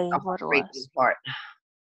exactly what it was.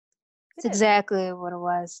 It's exactly what it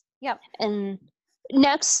was. Yep. And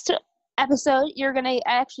next episode, you're going to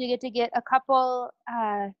actually get a couple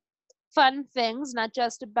fun things, not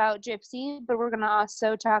just about Gypsy, but we're going to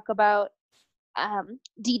also talk about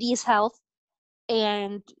Dee Dee's health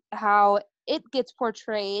and how it gets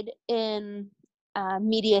portrayed in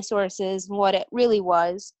media sources and what it really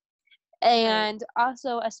was. And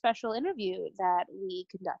also a special interview that we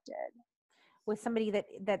conducted with somebody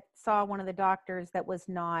that saw one of the doctors that was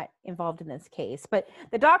not involved in this case. But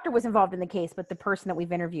the doctor was involved in the case, but the person that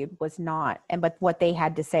we've interviewed was not. But what they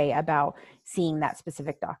had to say about seeing that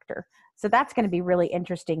specific doctor. So that's going to be really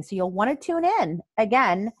interesting. So you'll want to tune in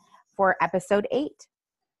again for episode 8.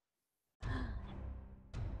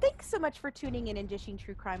 Thanks so much for tuning in and dishing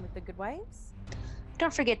true crime with the Good Wives.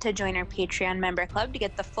 Don't forget to join our Patreon member club to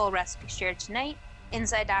get the full recipe shared tonight,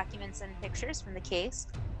 inside documents and pictures from the case,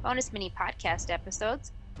 bonus mini podcast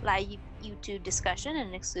episodes, live YouTube discussion, and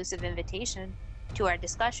an exclusive invitation to our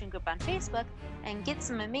discussion group on Facebook, and get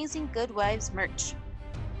some amazing Good Wives merch.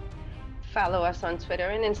 Follow us on Twitter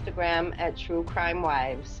and Instagram at True Crime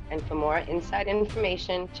Wives. And for more inside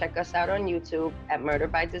information, check us out on YouTube at Murder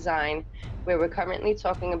by Design, where we're currently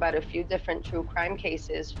talking about a few different true crime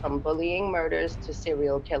cases, from bullying murders to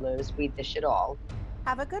serial killers. We dish it all.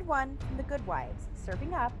 Have a good one from the Good Wives,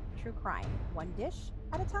 serving up true crime, one dish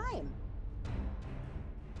at a time.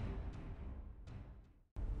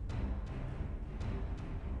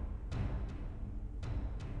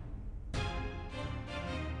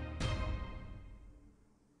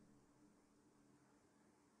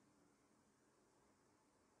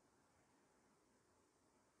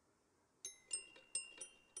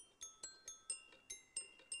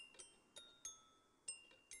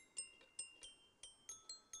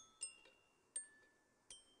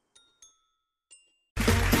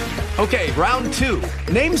 Okay, round 2.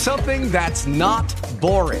 Name something that's not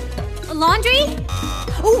boring. A laundry?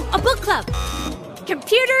 Ooh, a book club.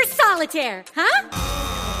 Computer solitaire, huh?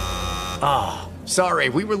 Ah, oh, sorry,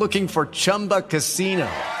 we were looking for Chumba Casino.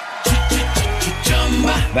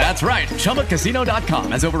 That's right,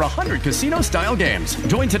 ChumbaCasino.com has over 100 casino-style games.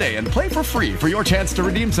 Join today and play for free for your chance to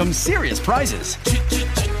redeem some serious prizes.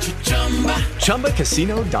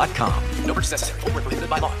 ChumbaCasino.com. No purchase necessary. Void where prohibited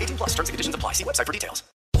by law. 18+ terms and conditions apply. See website for details.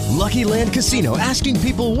 Lucky Land Casino, asking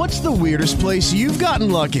people, what's the weirdest place you've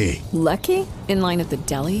gotten lucky? Lucky? In line at the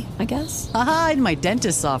deli, I guess? Aha, in my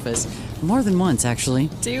dentist's office. More than once,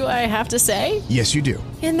 actually. Do I have to say? Yes, you do.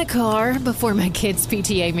 In the car before my kids'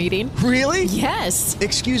 PTA meeting. Really? Yes.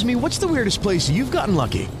 Excuse me, what's the weirdest place you've gotten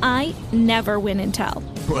lucky? I never win and tell.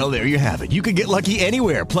 Well, there you have it. You can get lucky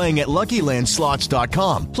anywhere, playing at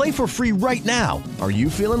LuckyLandSlots.com. Play for free right now. Are you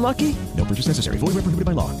feeling lucky? No purchase necessary. Void where prohibited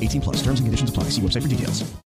by law. 18+ terms and conditions apply. See website for details.